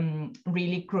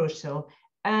really crucial.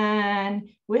 And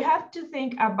we have to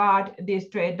think about this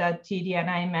trait that Chidi and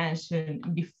I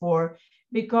mentioned before,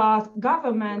 because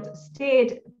government,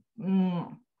 state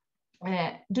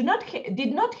did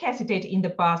not hesitate in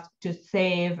the past to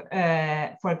save,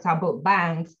 for example,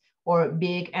 banks or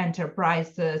big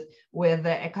enterprises with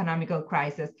the economical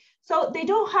crisis. So they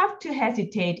don't have to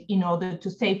hesitate in order to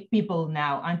save people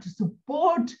now and to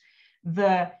support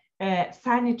the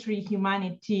sanitary,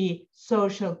 humanity,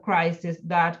 social crisis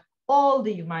that all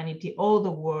the humanity, all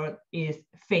the world is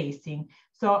facing.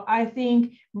 So I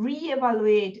think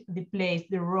reevaluate the place,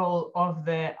 the role of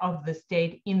the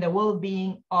state in the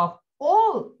well-being of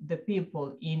all the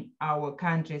people in our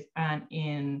countries and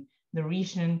in the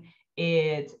region.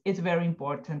 It's very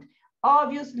important.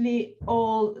 Obviously,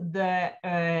 all the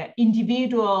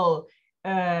individual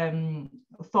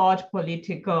thought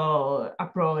political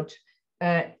approach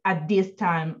at this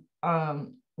time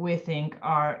we think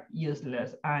are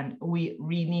useless, and we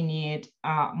really need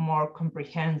a more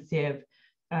comprehensive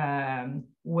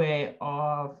way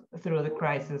of through the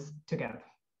crisis together.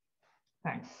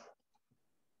 Thanks.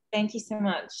 Thank you so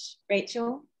much.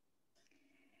 Rachel?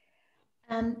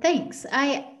 Thanks.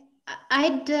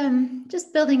 I'd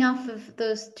just building off of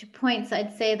those 2 points,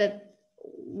 I'd say that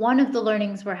one of the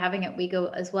learnings we're having at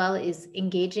WIEGO as well is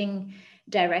engaging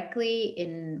directly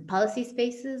in policy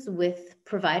spaces with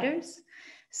providers.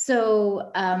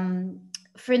 So,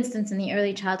 for instance, in the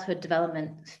early childhood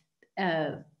development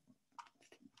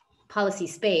policy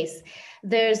space,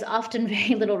 there's often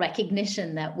very little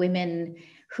recognition that women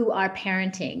who are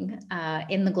parenting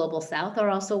in the global south are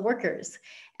also workers,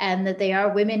 and that they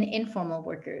are women informal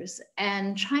workers,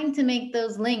 and trying to make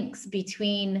those links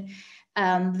between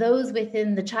those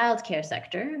within the childcare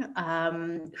sector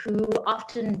who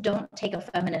often don't take a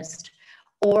feminist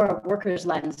or workers'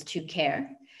 lens to care.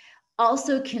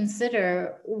 Also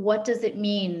consider, what does it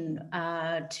mean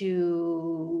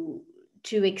to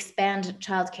expand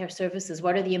childcare services?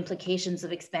 What are the implications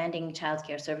of expanding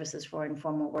childcare services for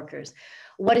informal workers?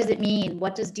 What does it mean?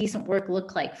 What does decent work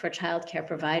look like for childcare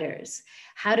providers?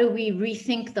 How do we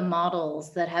rethink the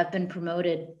models that have been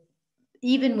promoted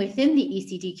even within the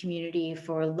ECD community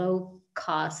for low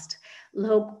cost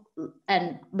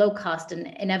and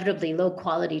inevitably low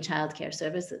quality childcare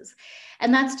services?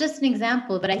 And that's just an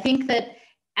example, but I think that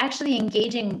actually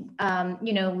engaging,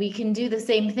 we can do the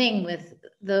same thing with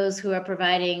those who are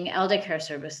providing elder care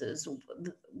services.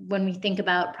 When we think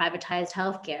about privatized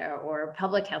healthcare or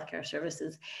public healthcare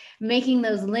services, making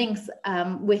those links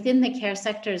within the care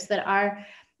sectors that are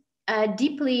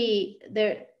deeply,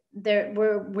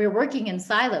 we're working in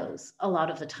silos a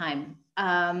lot of the time,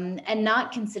 and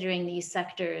not considering these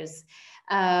sectors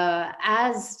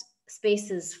as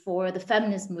spaces for the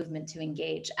feminist movement to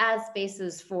engage, as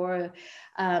spaces for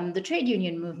the trade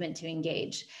union movement to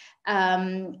engage.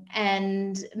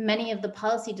 And many of the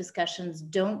policy discussions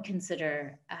don't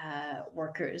consider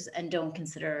workers and don't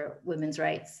consider women's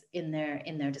rights in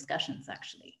their discussions,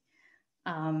 actually.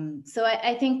 So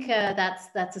I think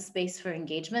that's a space for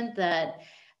engagement that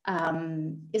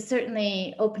is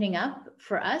certainly opening up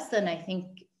for us, and I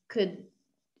think could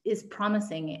is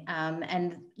promising,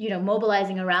 and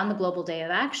mobilizing around the Global Day of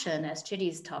Action, as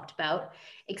Chidi's talked about,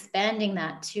 expanding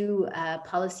that to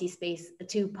policy space,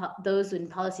 to those in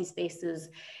policy spaces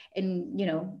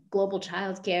in global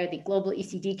childcare, the global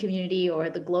ECD community, or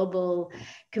the global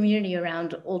community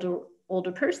around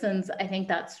older persons. I think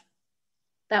that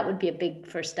would be a big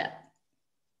first step.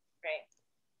 Great.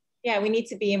 Yeah, we need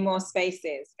to be in more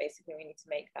spaces. Basically, we need to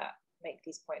make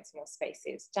these points in more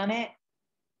spaces. Janet?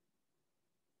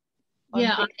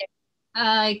 Yeah,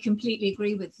 I completely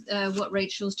agree with what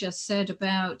Rachel's just said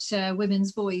about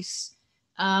women's voice.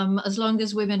 As long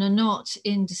as women are not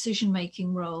in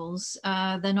decision-making roles,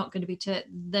 they're not going to be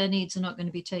their needs are not going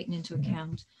to be taken into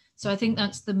account. So I think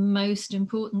that's the most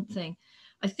important thing.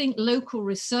 I think local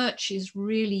research is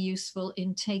really useful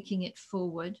in taking it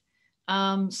forward.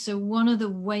 So one of the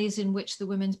ways in which the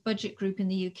Women's Budget Group in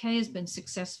the UK has been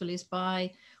successful is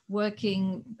by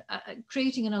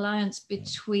creating an alliance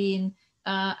between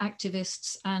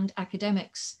activists and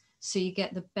academics, so you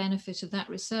get the benefit of that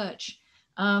research.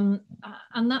 And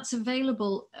that's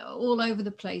available all over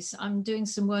the place. I'm doing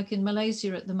some work in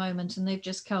Malaysia at the moment, and they've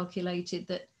just calculated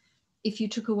that if you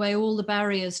took away all the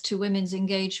barriers to women's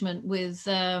engagement with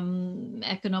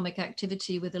economic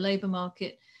activity, with the labour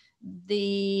market,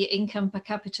 the income per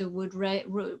capita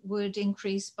would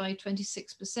increase by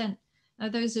 26%. Now,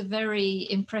 those are very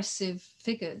impressive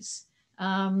figures,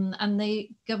 and the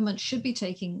government should be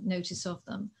taking notice of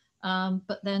them,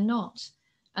 but they're not.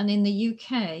 And in the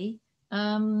UK,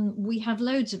 we have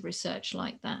loads of research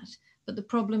like that, but the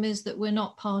problem is that we're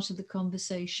not part of the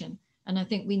conversation. And I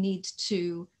think we need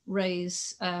to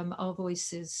raise our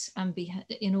voices and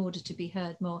in order to be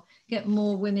heard more, get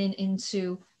more women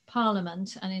into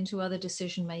Parliament and into other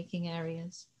decision-making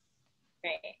areas.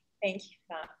 Great, thank you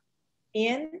for that.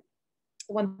 Ian,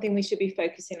 one thing we should be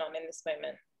focusing on in this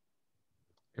moment?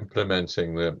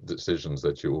 Implementing the decisions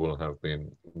that you all have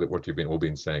been, what you've all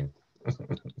been saying.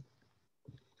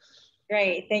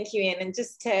 Great, thank you, Ian. And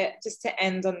just to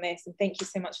end on this, and thank you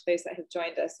so much for those that have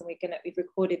joined us. And we've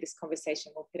recorded this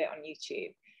conversation. We'll put it on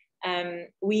YouTube.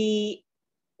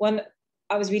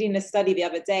 I was reading a study the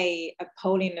other day, a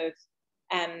polling of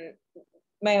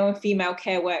male and female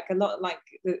care work, a lot like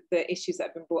the issues that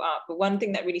have been brought up. But one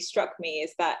thing that really struck me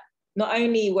is that not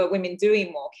only were women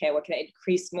doing more care work and it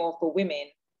increased more for women,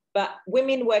 but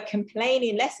women were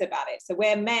complaining less about it. So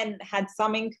where men had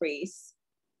some increase,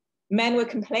 men were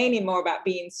complaining more about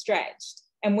being stretched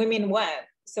and women weren't.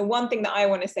 So one thing that I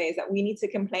want to say is that we need to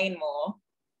complain more.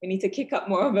 We need to kick up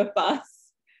more of a fuss,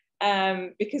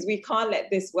 because we can't let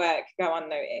this work go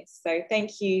unnoticed. So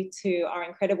thank you to our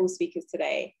incredible speakers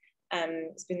today.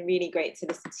 It's been really great to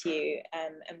listen to you,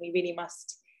 and we really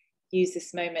must use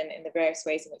this moment in the various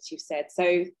ways in which you've said.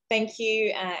 So thank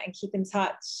you, and keep in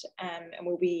touch, and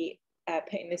we'll be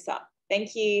putting this up.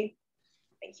 Thank you.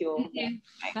 Thank you all. Thank you.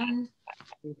 Bye.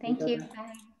 Thank you.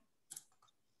 Bye.